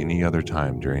malfunctioned at any other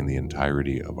time during the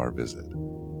entirety of our visit.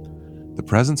 The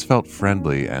presence felt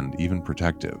friendly and even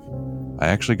protective. I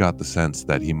actually got the sense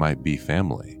that he might be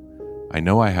family. I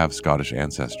know I have Scottish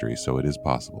ancestry, so it is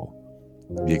possible.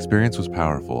 The experience was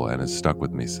powerful and has stuck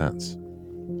with me since.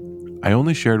 I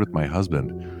only shared with my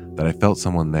husband that I felt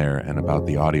someone there and about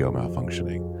the audio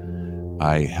malfunctioning.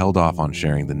 I held off on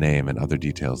sharing the name and other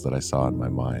details that I saw in my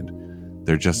mind.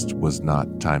 There just was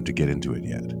not time to get into it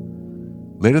yet.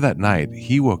 Later that night,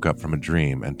 he woke up from a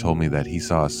dream and told me that he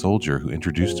saw a soldier who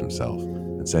introduced himself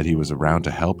and said he was around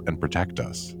to help and protect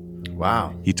us.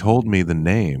 Wow. He told me the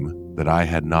name that I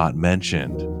had not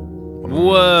mentioned.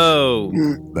 Whoa.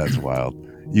 That's wild.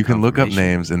 You can look up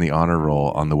names in the honor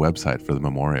roll on the website for the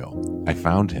memorial. I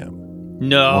found him.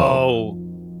 No. Whoa.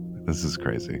 This is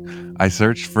crazy. I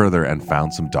searched further and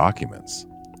found some documents.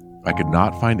 I could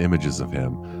not find images of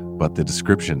him, but the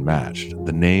description matched.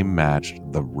 The name matched.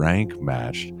 The rank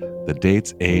matched. The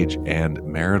dates, age, and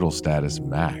marital status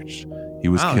matched. He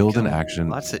was killed in action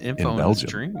lots of info in Belgium.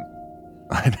 Dream.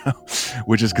 I know,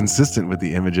 which is consistent with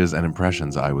the images and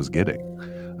impressions I was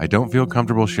getting. I don't feel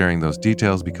comfortable sharing those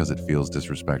details because it feels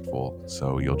disrespectful,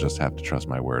 so you'll just have to trust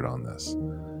my word on this.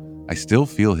 I still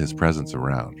feel his presence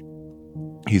around.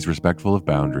 He's respectful of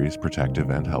boundaries,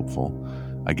 protective, and helpful.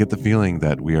 I get the feeling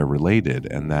that we are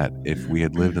related and that if we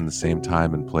had lived in the same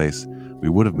time and place, we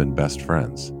would have been best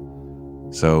friends.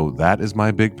 So that is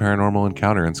my big paranormal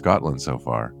encounter in Scotland so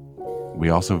far. We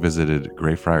also visited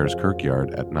Greyfriars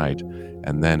Kirkyard at night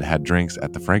and then had drinks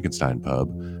at the Frankenstein pub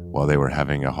while they were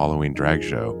having a Halloween drag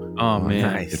show. Oh,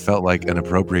 man. Nice. It felt like an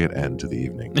appropriate end to the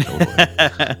evening.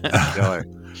 Totally.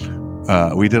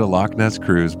 We did a Loch Ness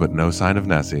cruise, but no sign of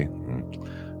Nessie.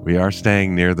 We are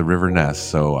staying near the River Ness,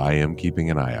 so I am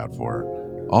keeping an eye out for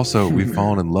her. Also, we've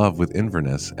fallen in love with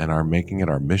Inverness and are making it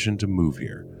our mission to move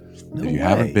here. If you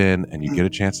haven't been and you get a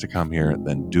chance to come here,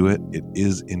 then do it. It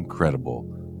is incredible.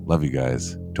 Love you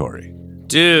guys, Tori.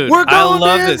 Dude, We're going I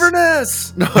love to this.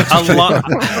 Inverness. No,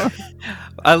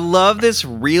 I love this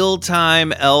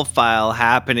real-time L file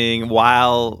happening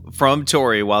from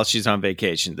Tori while she's on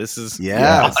vacation. This is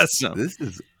awesome. This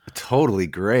is totally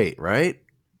great, right?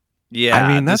 Yeah,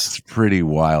 I mean that's pretty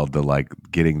wild to like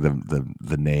getting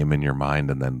the name in your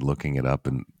mind and then looking it up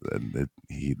and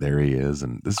there he is,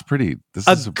 and this is pretty. This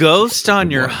is a ghost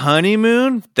on your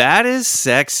honeymoon. That is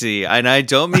sexy, and I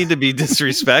don't mean to be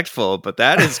disrespectful, but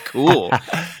that is cool.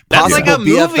 That's like a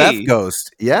movie. BFF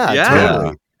ghost. Yeah,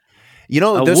 totally. You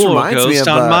know, this reminds me of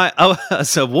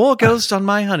a war ghost on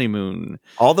my honeymoon.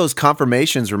 All those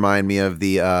confirmations remind me of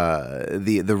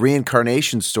the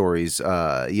reincarnation stories.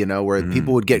 Where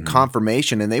people would get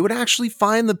confirmation and they would actually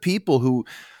find the people who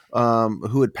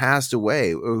had passed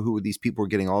away, or who these people were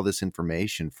getting all this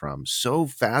information from. So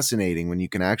fascinating when you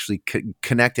can actually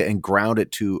connect it and ground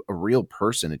it to a real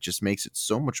person. It just makes it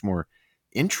so much more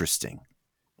interesting.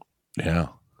 Yeah.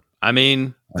 I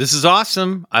mean, this is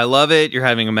awesome. I love it. You're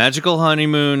having a magical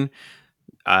honeymoon.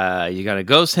 You got a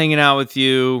ghost hanging out with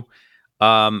you.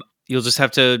 You'll just have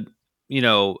to,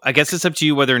 I guess it's up to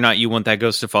you whether or not you want that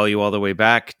ghost to follow you all the way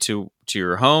back to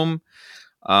your home.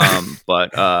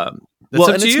 But that's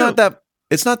up to you.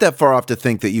 It's not that far off to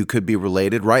think that you could be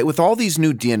related, right? With all these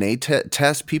new DNA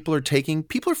tests people are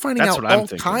finding out all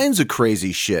kinds of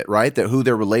crazy shit, right? That who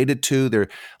they're related to, their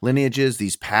lineages,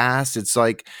 these past. It's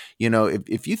like,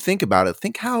 if you think about it,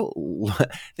 think how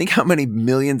many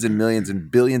millions and millions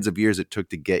and billions of years it took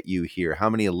to get you here. How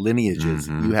many lineages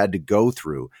you had to go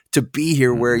through to be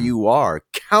here where you are.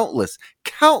 Countless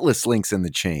links in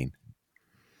the chain.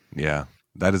 Yeah,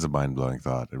 that is a mind-blowing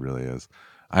thought. It really is.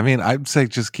 I mean, I'd say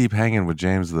just keep hanging with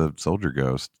James the Soldier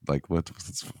Ghost. Like,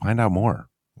 let's find out more.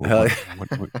 I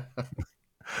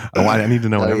need to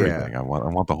know everything. Yeah. I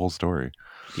want the whole story.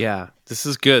 Yeah, this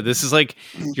is good. This is like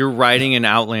you're writing an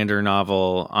Outlander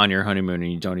novel on your honeymoon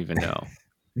and you don't even know.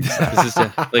 This is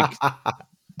like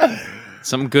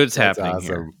something good's happening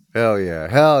here. Hell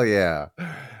yeah.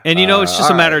 And it's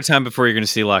just a matter of time before you're going to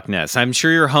see Loch Ness. I'm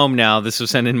sure you're home now. This was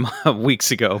sent in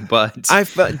weeks ago, but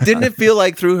didn't it feel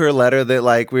like through her letter that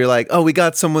like we were like, oh, we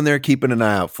got someone there keeping an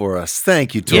eye out for us.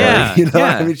 Thank you, Tori. Yeah,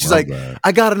 I mean, she's like,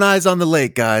 I got an eyes on the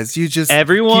lake, guys. You just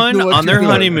everyone on their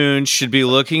honeymoon should be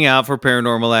looking out for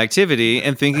paranormal activity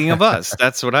and thinking of us.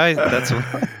 That's what I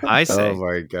say. Oh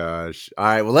my gosh! All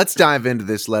right, well, let's dive into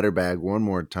this letter bag one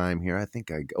more time here. I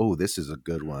think this is a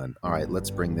good one. All right, let's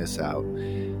bring this out.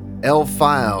 L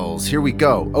Files. Here we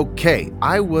go. Okay,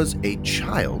 I was a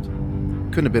child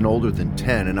Couldn't have been older than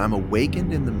 10, and I'm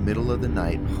awakened in the middle of the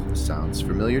night. Oh, this sounds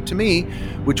familiar to me,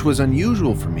 which was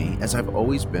unusual for me, as I've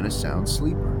always been a sound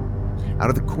sleeper. Out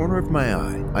of the corner of my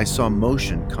eye, I saw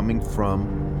motion coming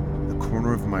from the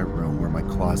corner of my room where my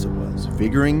closet was.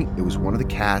 Figuring it was one of the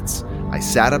cats, I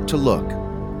sat up to look,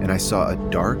 and I saw a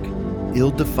dark,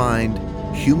 ill-defined,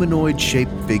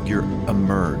 humanoid-shaped figure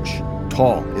emerge,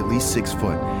 tall, at least 6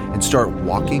 foot, and start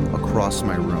walking across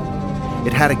my room.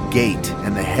 It had a gait,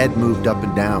 and the head moved up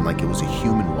and down like it was a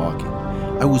human walking.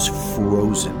 I was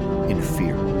frozen in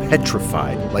fear,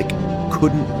 petrified, like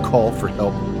couldn't call for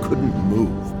help, couldn't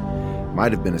move.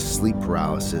 Might have been a sleep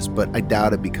paralysis, but I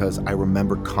doubt it because I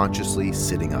remember consciously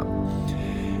sitting up.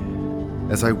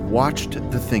 As I watched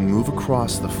the thing move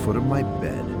across the foot of my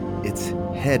bed, its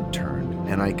head turned,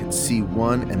 and I could see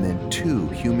one and then 2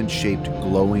 human-shaped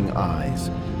glowing eyes,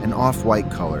 an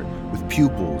off-white color with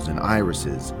pupils and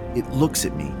irises. It looks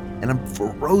at me, and I'm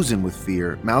frozen with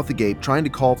fear, mouth agape, trying to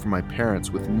call for my parents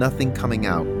with nothing coming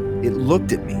out. It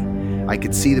looked at me. I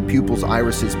could see the pupils'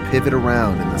 irises pivot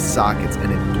around in the sockets, and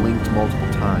it blinked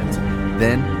multiple times,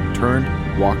 then turned,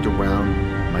 walked around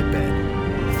my bed,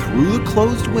 through the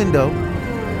closed window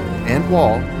and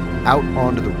wall, out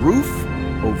onto the roof,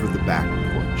 over the back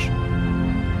porch.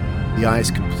 The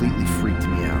eyes completely freaked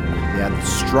me out. They had the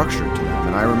structure to them,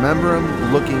 and I remember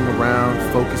them looking around,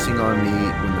 focusing on me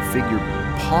when the figure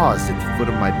paused at the foot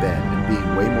of my bed and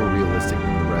being way more realistic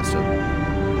than the rest of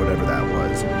whatever that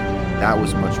was. That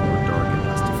was much more dark and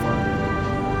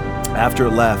mystifying. After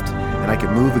it left, and I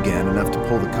could move again enough to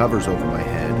pull the covers over my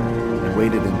head, and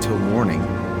waited until morning.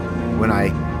 When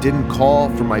I didn't call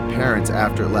for my parents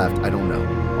after it left, I don't know.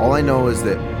 All I know is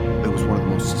that it was one of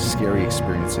the most scary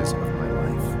experiences of my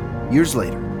life. Years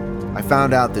later, I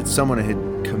found out that someone had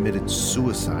committed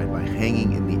suicide by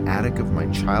hanging in the attic of my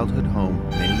childhood home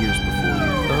many years before me.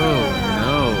 Oh,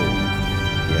 no.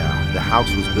 Yeah, the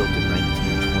house was built in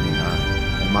 1929,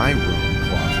 and my room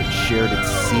closet shared its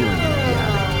ceiling with the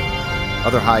attic.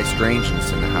 Other high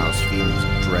strangeness in the house, feelings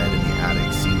of dread in the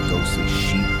attic, seen ghostly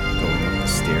sheep going up the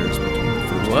stairs between the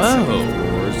first and second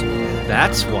floors.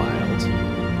 That's wild.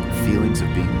 Feelings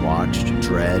of being watched,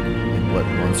 dread in what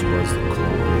once was the coal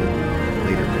bin,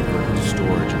 later converted to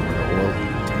storage and where the oil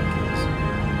heating tank is.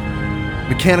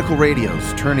 Mechanical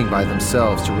radios turning by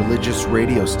themselves to religious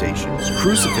radio stations.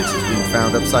 Crucifixes being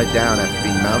found upside down after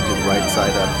being mounted right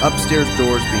side up. Upstairs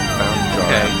doors being found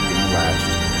ajar after being latched.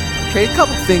 Okay, a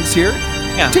couple things here.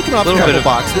 Yeah, Taking off a little couple bit of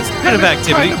boxes. kind of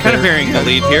activity, kind of bearing the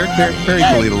lead here. Very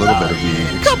to lead a little bit of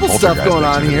the Couple stuff poltergeist going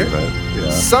on activity, here. but,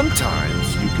 yeah.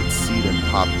 Sometimes you could see them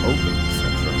pop open,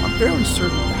 etc. I'm fairly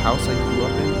certain the house I grew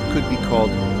up in could be called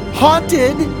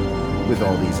haunted. With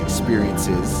all these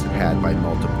experiences had by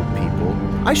multiple people,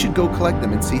 I should go collect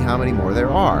them and see how many more there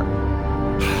are.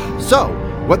 So,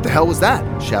 what the hell was that?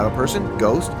 Shadow person?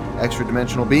 Ghost?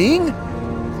 Extra-dimensional being?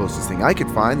 The closest thing I could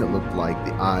find that looked like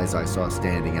the eyes I saw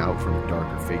standing out from the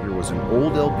darker figure was an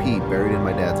old LP buried in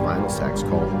my dad's vinyl sacks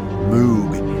called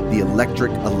Moog, the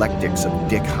Electric Electics of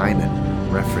Dick Hyman,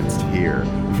 referenced here.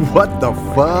 What the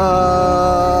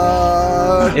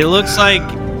fuck? It looks like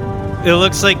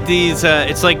these.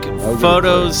 It's like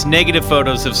photos, negative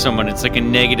photos of someone. It's like a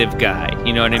negative guy.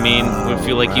 You know what I mean? I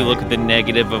feel like you look at the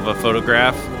negative of a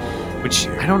photograph, which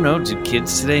I don't know. Do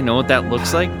kids today know what that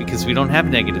looks like? Because we don't have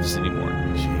negatives anymore.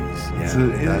 Jeez,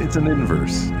 It's an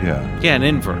inverse. Yeah. Yeah, an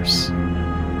inverse.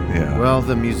 Yeah. Well,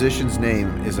 the musician's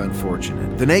name is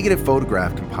unfortunate. The negative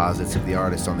photograph composites of the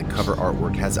artist on the cover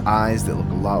artwork has eyes that look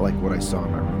a lot like what I saw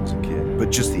in my room as a kid,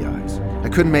 but just the eyes. I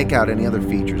couldn't make out any other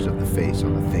features of the face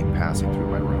on the thing passing through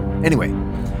my room. Anyway,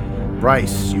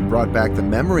 Bryce, you brought back the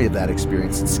memory of that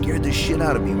experience and scared the shit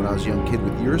out of me when I was a young kid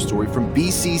with your story from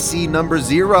BCC number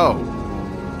 0.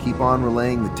 Keep on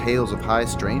relaying the tales of high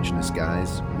strangeness,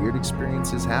 guys. Weird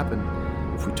experiences happen.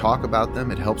 If we talk about them,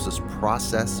 it helps us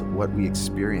process what we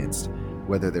experienced,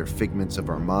 whether they're figments of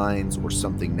our minds or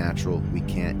something natural we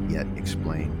can't yet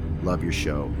explain. Love your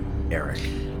show, Eric.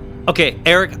 Okay,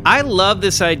 Eric, I love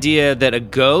this idea that a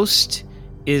ghost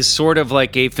is sort of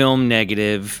like a film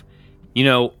negative. You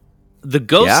know, the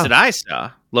ghost that I saw,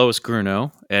 Lois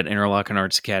Grunow at Interlochen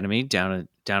Arts Academy down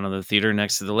in the theater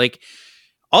next to the lake,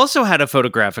 also had a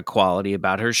photographic quality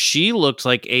about her. She looked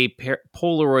like a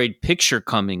Polaroid picture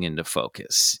coming into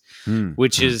focus,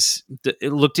 which is,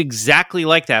 it looked exactly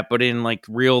like that, but in like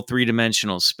real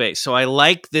 3-dimensional space. So I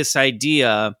like this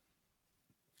idea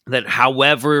that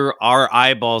however our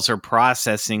eyeballs are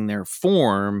processing their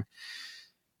form,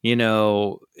 you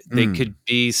know, they could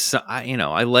be, you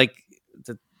know, I like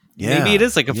that. Maybe it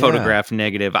is like a photograph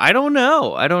negative. I don't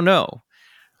know.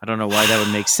 I don't know why that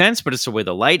would make sense, but it's the way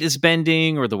the light is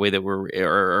bending or the way that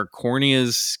our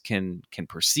corneas can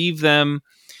perceive them.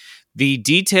 The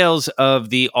details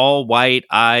of the all white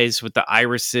eyes with the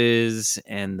irises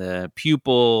and the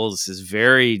pupils is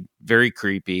very, very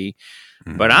creepy.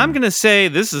 Mm-hmm. But I'm going to say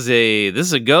this is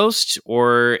a ghost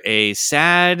or a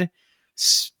sad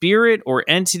spirit or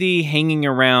entity hanging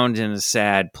around in a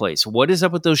sad place. What is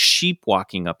up with those sheep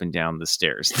walking up and down the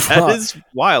stairs? That is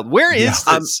wild. Where is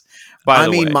this? By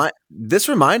the way, this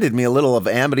reminded me a little of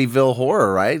Amityville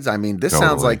Horror, right? I mean, this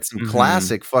sounds like some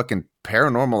classic fucking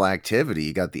Paranormal Activity.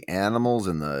 You got the animals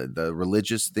and the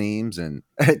religious themes, and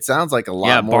it sounds like a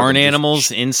lot more barn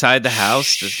animals inside the house,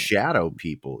 shadow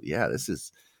people. Yeah, this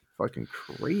is fucking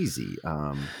crazy.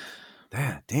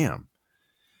 Damn.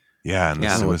 Yeah, and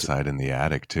the suicide in the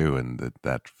attic too, and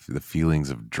the feelings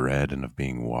of dread and of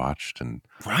being watched, and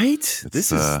right.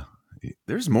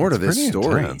 There's more to this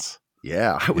story. Intense.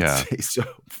 Yeah, I would say so.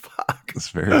 Fuck. It's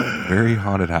very, very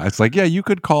haunted house. It's like, yeah, you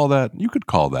could call that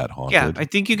haunted. Yeah, I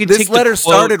think you could. This letter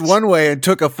started one way and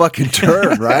took a fucking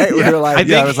turn, right? We were like,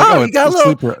 I was like, you got a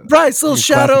little Bryce, little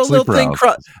shadow, little thing.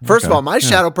 First of all, my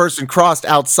shadow person crossed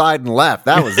outside and left.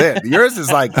 That was it. Yours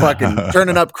is like fucking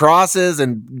turning up crosses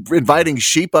and inviting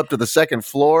sheep up to the second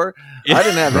floor. I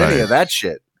didn't have any of that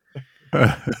shit.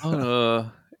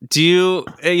 Do you?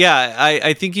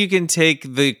 I think you can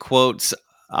take the quotes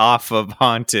off of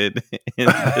haunted in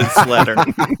this letter.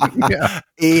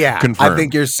 Yeah. I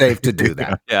think you're safe to do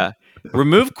that. Yeah.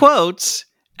 Remove quotes,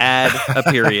 add a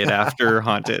period after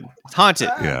haunted. Haunted.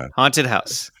 Yeah. Haunted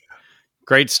house.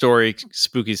 Great story.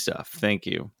 Spooky stuff. Thank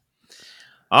you.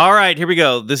 All right, here we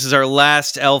go. This is our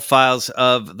last L-Files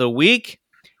of the week.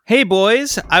 Hey,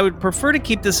 boys. I would prefer to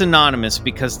keep this anonymous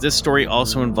because this story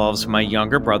also involves my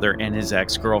younger brother and his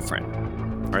ex-girlfriend.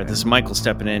 All right, this is Michael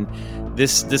stepping in.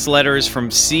 This letter is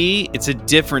from C. It's a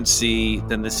different C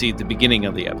than the C at the beginning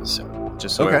of the episode,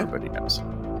 just so everybody knows.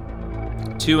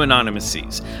 2 anonymous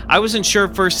C's. I wasn't sure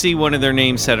if first C wanted their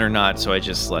name said or not, so I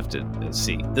just left it as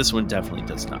C. This one definitely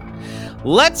does not.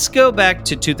 Let's go back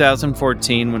to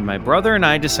 2014 when my brother and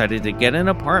I decided to get an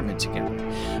apartment together.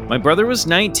 My brother was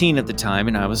 19 at the time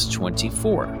and I was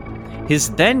 24. His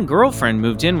then girlfriend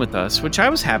moved in with us, which I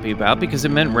was happy about because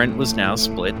it meant rent was now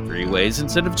split 3 ways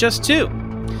instead of just 2.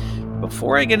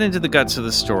 Before I get into the guts of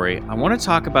the story, I want to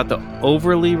talk about the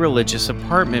overly religious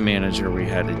apartment manager we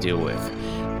had to deal with.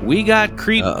 We got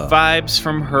creep vibes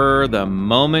from her the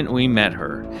moment we met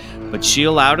her, but she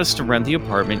allowed us to rent the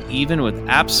apartment even with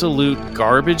absolute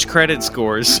garbage credit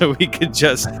scores so we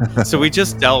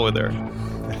just dealt with her.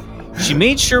 She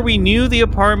made sure we knew the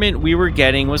apartment we were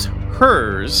getting was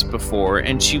hers before,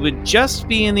 and she would just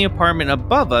be in the apartment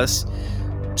above us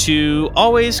to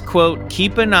always, quote,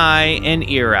 keep an eye and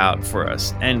ear out for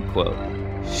us, end quote.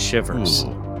 Shivers.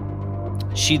 Ooh.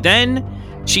 She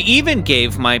even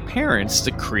gave my parents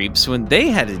the creeps when they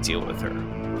had to deal with her.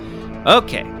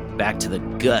 Okay, back to the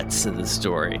guts of the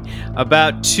story.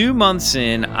 About 2 months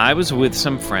in, I was with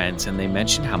some friends and they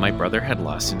mentioned how my brother had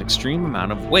lost an extreme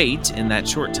amount of weight in that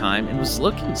short time and was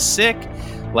looking sick,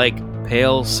 like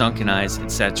pale, sunken eyes,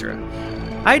 etc.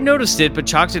 I'd noticed it, but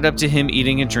chalked it up to him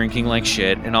eating and drinking like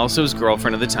shit, and also his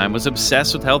girlfriend at the time was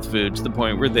obsessed with health food to the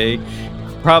point where they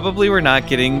probably were not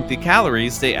getting the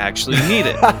calories they actually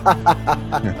needed.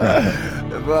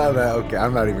 Well, okay,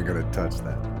 I'm not even going to touch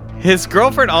that. His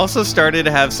girlfriend also started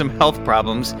to have some health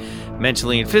problems,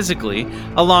 mentally and physically,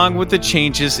 along with the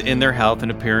changes in their health and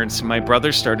appearance. My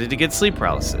brother started to get sleep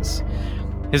paralysis.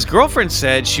 His girlfriend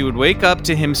said she would wake up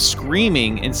to him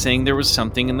screaming and saying there was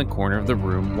something in the corner of the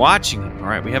room watching him. All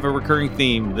right, we have a recurring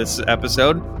theme this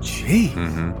episode. Gee.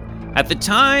 Mm-hmm. At the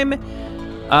time,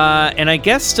 and I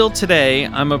guess still today,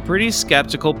 I'm a pretty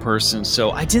skeptical person,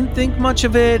 so I didn't think much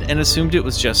of it and assumed it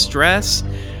was just stress.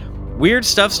 Weird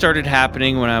stuff started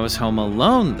happening when I was home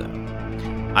alone,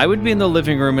 though. I would be in the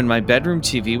living room and my bedroom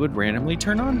TV would randomly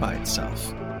turn on by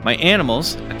itself. My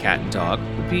animals, a cat and dog,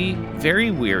 would be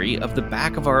very weary of the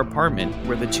back of our apartment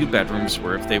where the 2 bedrooms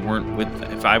were if I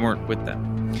weren't with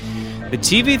them. The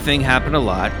TV thing happened a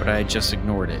lot, but I just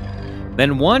ignored it.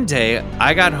 Then one day,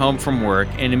 I got home from work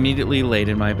and immediately laid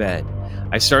in my bed.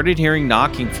 I started hearing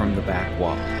knocking from the back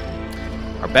wall.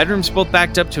 Our bedrooms both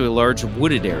backed up to a large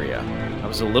wooded area. I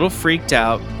was a little freaked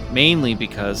out, mainly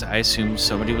because I assumed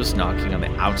somebody was knocking on the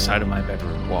outside of my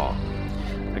bedroom wall.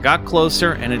 I got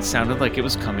closer and it sounded like it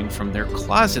was coming from their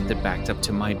closet that backed up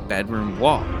to my bedroom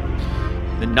wall.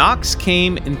 The knocks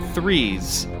came in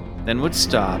 3s, then would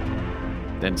stop,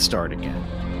 then start again.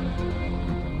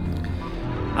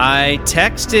 I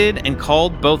texted and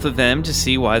called both of them to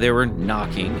see why they were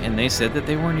knocking, and they said that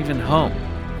they weren't even home.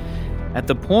 At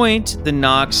the point, the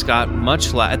knocks got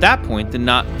much louder,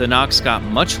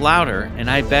 and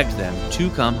I begged them to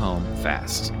come home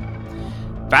fast.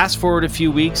 Fast forward a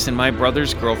few weeks, and my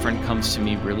brother's girlfriend comes to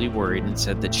me really worried and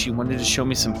said that she wanted to show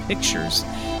me some pictures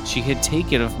she had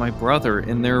taken of my brother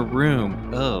in their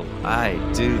room. Oh, I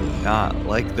do not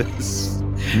like this.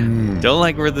 Don't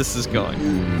like where this is going.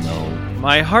 No.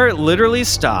 My heart literally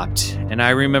stopped, and I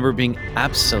remember being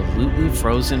absolutely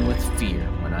frozen with fear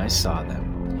when I saw them.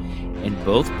 In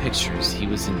both pictures, he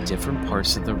was in different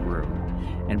parts of the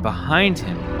room, and behind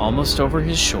him, almost over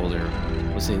his shoulder,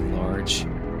 was a large,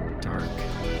 dark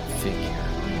figure.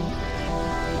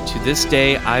 To this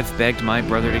day, I've begged my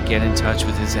brother to get in touch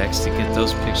with his ex to get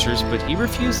those pictures, but he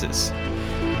refuses.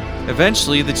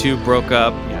 Eventually, the two broke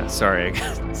up. Yeah, sorry,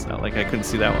 it's not like I couldn't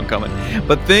see that one coming.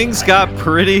 But things got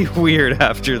pretty weird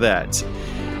after that.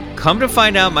 Come to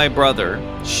find out, my brother,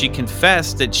 she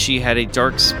confessed that she had a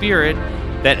dark spirit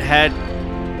that had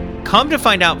come to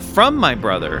find out from my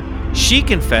brother, she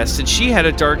confessed that she had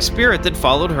a dark spirit that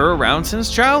followed her around since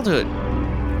childhood.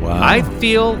 Wow. I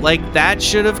feel like that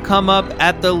should have come up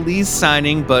at the lease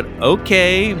signing, but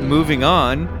okay, moving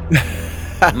on.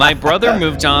 My brother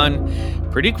moved on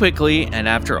pretty quickly, and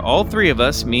after all three of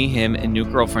us, me, him, and new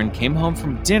girlfriend, came home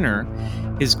from dinner,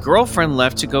 his girlfriend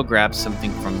left to go grab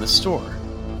something from the store.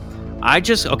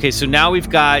 So now we've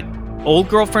got old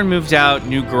girlfriend moved out,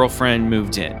 new girlfriend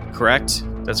moved in, correct?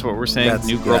 That's what we're saying?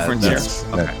 New girlfriend's here?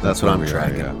 Okay. That's what I'm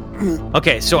tracking.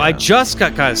 Okay, so I just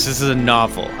got, guys, this is a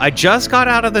novel. I just got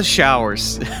out of the shower.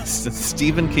 It's a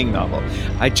Stephen King novel.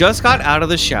 I just got out of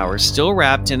the shower, still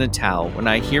wrapped in a towel, when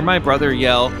I hear my brother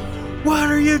yell,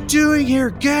 "What are you doing here?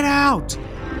 Get out!"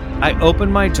 I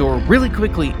open my door really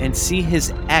quickly and see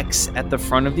his ex at the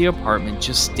front of the apartment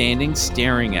just standing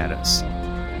staring at us.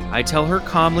 I tell her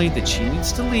calmly that she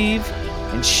needs to leave,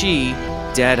 and she,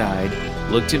 dead-eyed,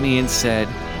 looked at me and said,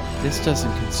 "This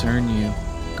doesn't concern you.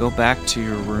 Go back to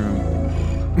your room."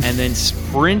 And then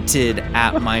sprinted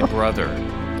at my brother.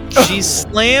 She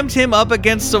slammed him up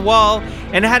against the wall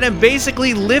and had him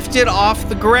basically lifted off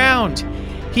the ground.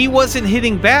 He wasn't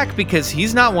hitting back because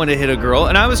he's not one to hit a girl,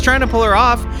 and I was trying to pull her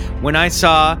off when I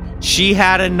saw she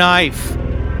had a knife.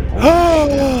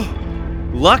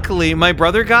 Luckily, my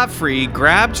brother got free,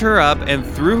 grabbed her up, and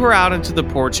threw her out into the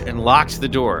porch and locked the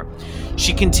door.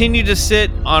 She continued to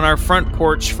sit on our front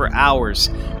porch for hours.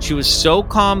 She was so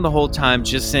calm the whole time,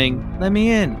 just saying, "Let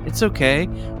me in. It's okay.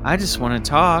 I just want to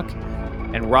talk,"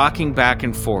 and rocking back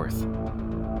and forth.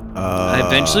 I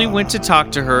eventually went to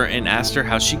talk to her and asked her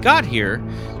how she got here.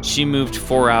 She moved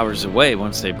 4 hours away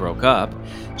once they broke up.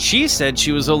 She said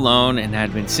she was alone and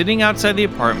had been sitting outside the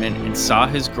apartment and saw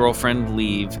his girlfriend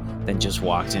leave, then just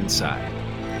walked inside.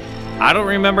 I don't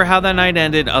remember how that night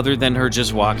ended other than her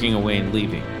just walking away and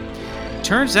leaving.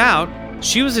 Turns out,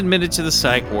 she was admitted to the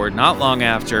psych ward not long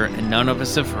after, and none of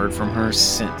us have heard from her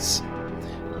since.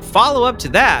 Follow up to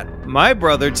that, my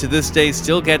brother to this day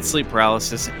still gets sleep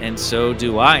paralysis, and so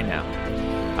do I now.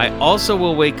 I also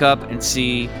will wake up and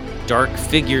see dark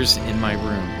figures in my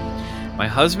room. My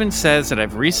husband says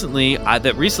that recently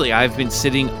I've been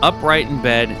sitting upright in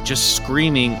bed, just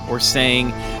screaming or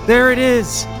saying, "There it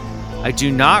is!" I do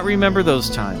not remember those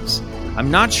times. I'm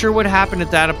not sure what happened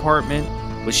at that apartment.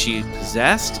 Was she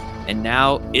possessed, and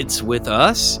now it's with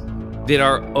us? Did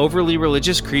our overly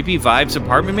religious, creepy vibes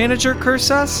apartment manager curse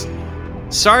us?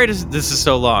 Sorry this is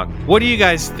so long. What do you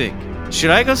guys think? Should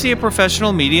I go see a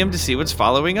professional medium to see what's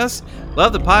following us?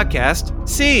 Love the podcast.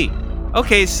 C.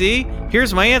 Okay, C.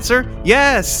 Here's my answer.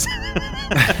 Yes.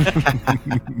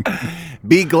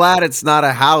 Be glad it's not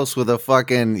a house with a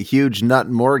fucking huge nut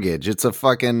mortgage. It's a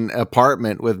fucking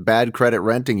apartment with bad credit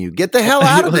renting you. Get the hell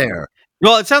out of there.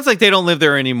 Well, it sounds like they don't live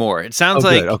there anymore. It sounds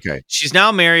she's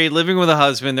now married, living with a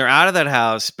husband. They're out of that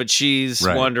house, but she's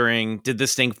wondering, did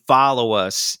this thing follow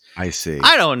us? I see.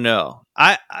 I don't know.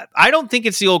 I don't think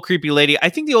it's the old creepy lady. I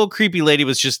think the old creepy lady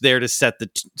was just there to set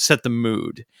the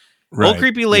mood. Right. Old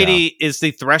creepy lady is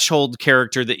the threshold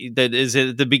character that is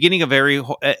at the beginning of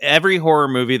every horror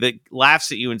movie that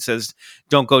laughs at you and says,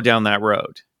 "Don't go down that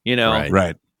road." You know,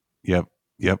 right? Yep.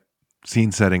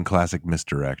 Scene setting, classic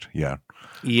misdirect. Yeah.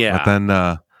 But then,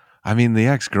 the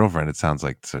ex-girlfriend, it sounds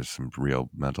like there's some real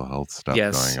mental health stuff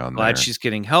going on there. Glad she's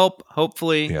getting help,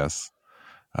 hopefully. Yes.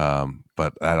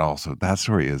 But that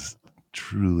story is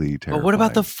truly terrifying. But what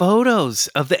about the photos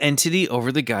of the entity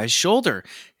over the guy's shoulder?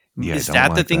 Yeah, is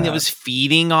that the thing that was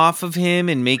feeding off of him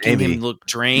and making him look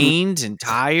drained and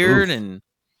tired? And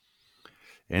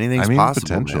anything's possible,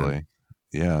 potentially. Man.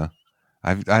 Yeah.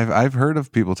 I've heard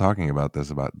of people talking about this,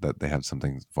 about that they have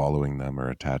something following them or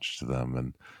attached to them,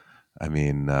 and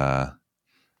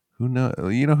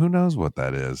who knows what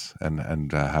that is,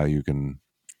 and how you can.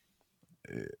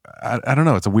 I don't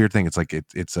know. It's a weird thing. It's like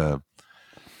it's a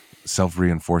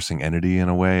self-reinforcing entity in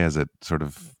a way, as it sort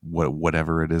of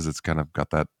whatever it is. It's kind of got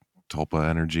that tulpa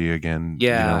energy again.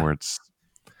 Yeah, where it's.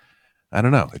 I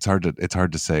don't know. It's hard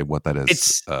to say what that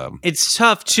is. It's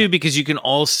tough too, because you can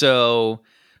also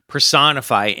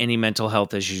personify any mental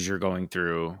health issues you're going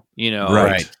through,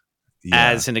 right.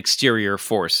 as an exterior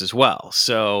force as well.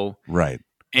 So, right.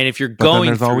 And if you're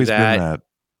going through always that, been that,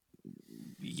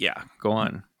 yeah, go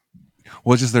on.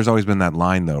 Well, there's always been that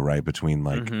line though, right, between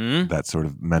like that sort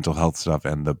of mental health stuff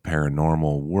and the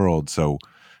paranormal world. So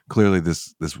clearly,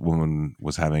 this woman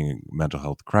was having a mental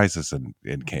health crisis, and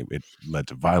it led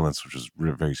to violence, which was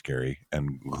very scary.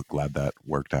 And glad that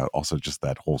worked out. Also, just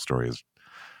that whole story is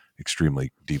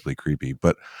extremely deeply creepy.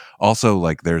 But also,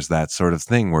 like, there's that sort of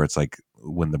thing where it's like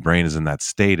when the brain is in that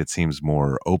state, it seems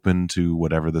more open to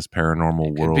whatever this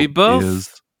paranormal world be both.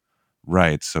 is.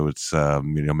 Right. So it's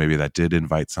maybe that did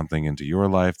invite something into your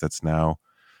life that's now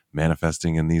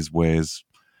manifesting in these ways.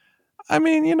 I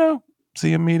mean,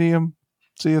 see a medium,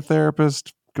 see a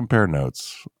therapist, compare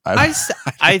notes.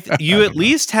 You at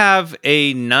least have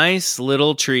a nice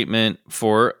little treatment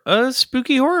for a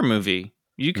spooky horror movie.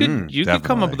 You could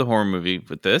come up with a horror movie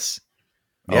with this.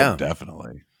 Yeah,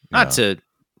 definitely. Not to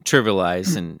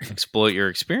trivialize and exploit your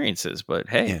experiences, but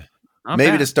hey,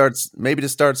 maybe to start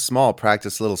small,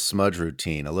 practice a little smudge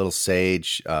routine, a little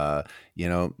sage, kind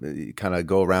of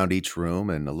go around each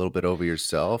room and a little bit over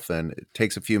yourself, and it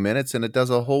takes a few minutes and it does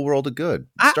a whole world of good.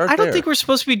 I don't think we're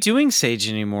supposed to be doing sage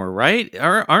anymore, right?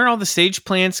 Aren't all the sage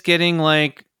plants getting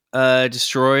like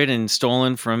destroyed and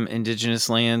stolen from indigenous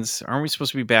lands? Aren't we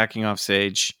supposed to be backing off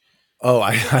sage? Oh,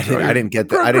 I didn't get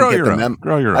the memo. I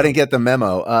didn't get the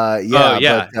memo. But,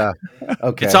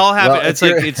 okay. It's all happening.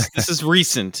 Well, this is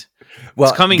recent. Well,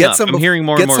 it's coming up. I'm hearing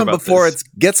more and more about this.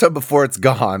 Get some before it's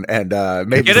gone, and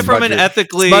maybe get it from an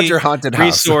ethically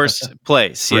resourced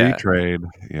place. Free trade,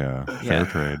 fair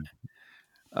trade.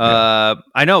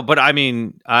 I know, but I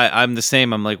mean, I'm the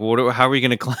same. I'm like, how are we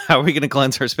going to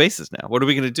cleanse our spaces now? What are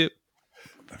we going to do?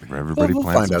 Everybody we'll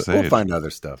find other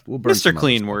stuff. Mr.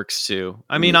 Clean works too.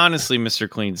 I mean, honestly, Mr.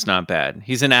 Clean's not bad.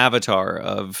 He's an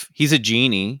avatar he's a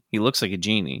genie. He looks like a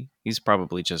genie. He's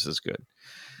probably just as good.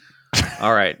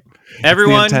 All right,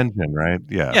 everyone. It's the intention, right?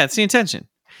 Yeah, it's the intention.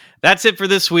 That's it for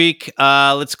this week.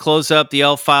 Let's close up the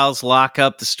L-Files, lock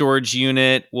up the storage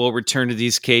unit. We'll return to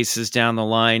these cases down the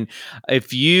line.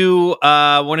 If you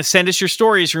want to send us your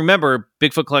stories, remember,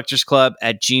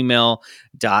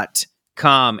 BigfootCollectorsClub@gmail.com.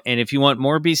 And if you want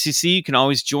more BCC, you can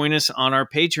always join us on our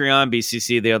Patreon,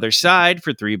 BCC The Other Side,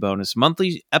 for 3 bonus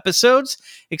monthly episodes,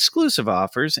 exclusive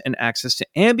offers, and access to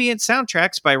ambient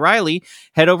soundtracks by Riley.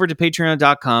 Head over to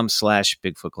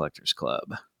patreon.com/Bigfoot Collectors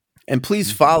Club. And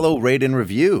please follow, rate, and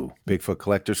review Bigfoot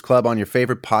Collectors Club on your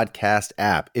favorite podcast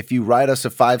app. If you write us a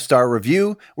 5-star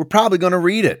review, we're probably going to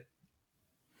read it.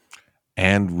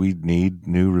 And we need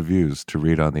new reviews to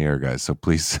read on the air, guys. So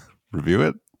please review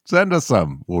it. Send us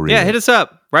some. We'll read it. Hit us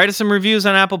up. Write us some reviews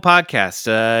on Apple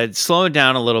Podcasts. Slow it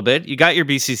down a little bit. You got your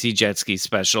BCC Jet Ski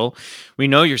special. We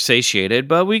know you're satiated,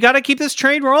 but we got to keep this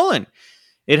train rolling.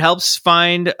 It helps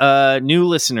find new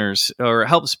listeners, or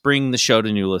helps bring the show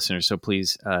to new listeners. So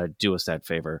please do us that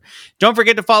favor. Don't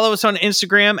forget to follow us on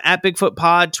Instagram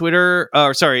 @BigfootPod, Twitter,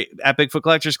 @Bigfoot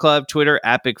Collectors Club, Twitter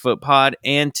 @BigfootPod,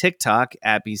 and TikTok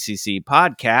 @BCC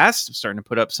Podcast. I'm starting to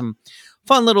put up some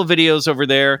fun little videos over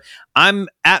there. I'm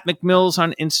 @McMills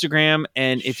on Instagram.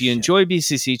 And if you enjoy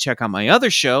BCC, check out my other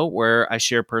show where I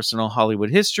share personal Hollywood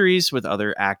histories with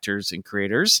other actors and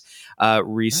creators.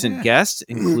 Recent guest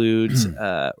includes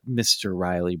Mr.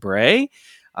 Riley Bray.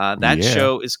 That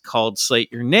show is called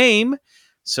Slate Your Name.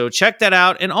 So check that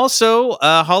out. And also,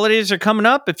 holidays are coming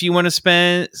up. If you want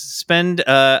to spend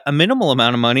a minimal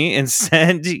amount of money and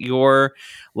send your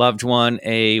loved one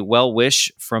a well wish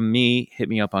from me, hit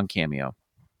me up on Cameo.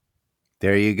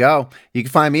 There you go. You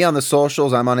can find me on the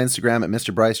socials. I'm on Instagram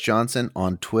 @Mr. Bryce Johnson,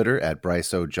 on Twitter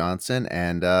 @Bryce O. Johnson.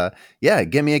 And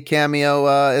give me a cameo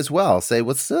as well. Say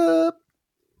what's up.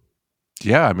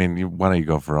 Yeah, I mean, why don't you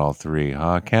go for all 3?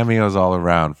 Cameos all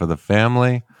around for the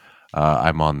family.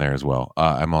 I'm on there as well.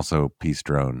 I'm also Peace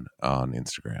Drone on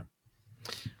Instagram.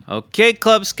 Okay,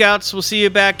 Club Scouts, we'll see you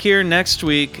back here next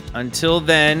week. Until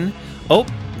then,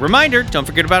 reminder, don't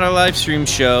forget about our live stream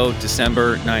show,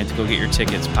 December 9th. Go get your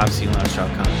tickets,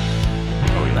 popsylounge.com.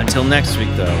 Until next week,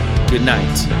 though, good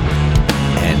night.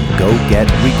 And go get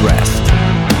regressed.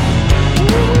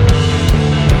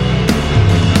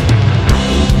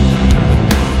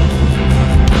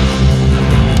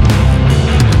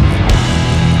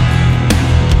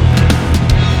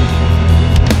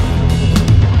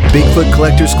 Bigfoot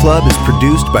Collectors Club is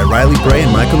produced by Riley Bray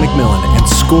and Michael McMillan and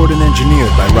scored and engineered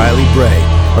by Riley Bray.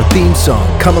 Our theme song,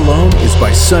 Come Alone, is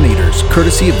by Sun Eaters,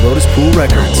 courtesy of Lotus Pool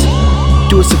Records.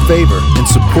 Do us a favor and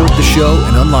support the show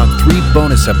and unlock 3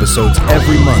 bonus episodes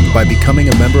every month by becoming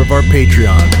a member of our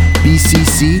Patreon,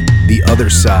 BCC The Other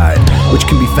Side, which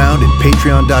can be found at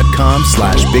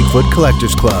patreon.com/Bigfoot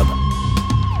Collectors Club.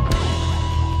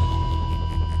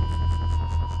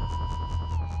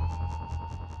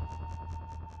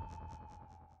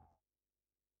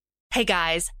 Hey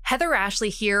guys, Heather Ashley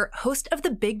here, host of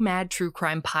the Big Mad True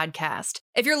Crime Podcast.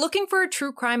 If you're looking for a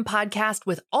true crime podcast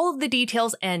with all of the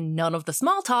details and none of the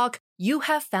small talk, you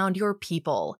have found your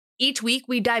people. Each week,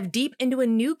 we dive deep into a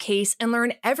new case and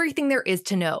learn everything there is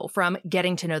to know, from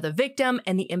getting to know the victim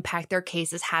and the impact their case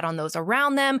has had on those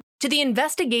around them, to the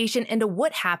investigation into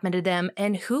what happened to them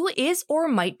and who is or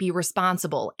might be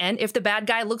responsible. And if the bad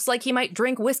guy looks like he might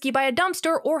drink whiskey by a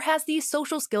dumpster or has the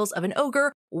social skills of an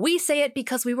ogre, we say it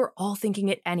because we were all thinking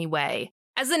it anyway.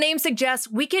 As the name suggests,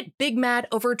 we get big mad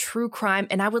over true crime,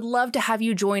 and I would love to have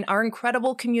you join our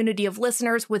incredible community of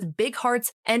listeners with big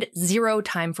hearts and zero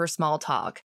time for small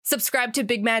talk. Subscribe to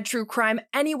Big Mad True Crime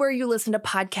anywhere you listen to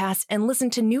podcasts and listen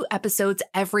to new episodes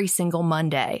every single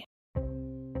Monday.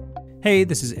 Hey,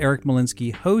 this is Eric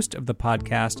Molinsky, host of the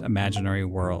podcast Imaginary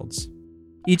Worlds.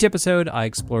 Each episode, I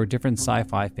explore different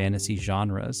sci-fi fantasy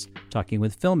genres, talking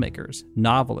with filmmakers,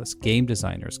 novelists, game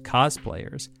designers,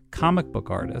 cosplayers, comic book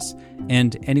artists,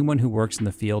 and anyone who works in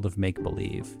the field of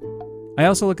make-believe. I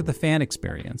also look at the fan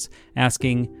experience,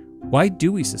 asking, why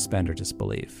do we suspend our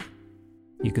disbelief?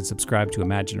 You can subscribe to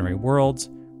Imaginary Worlds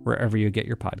wherever you get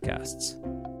your podcasts.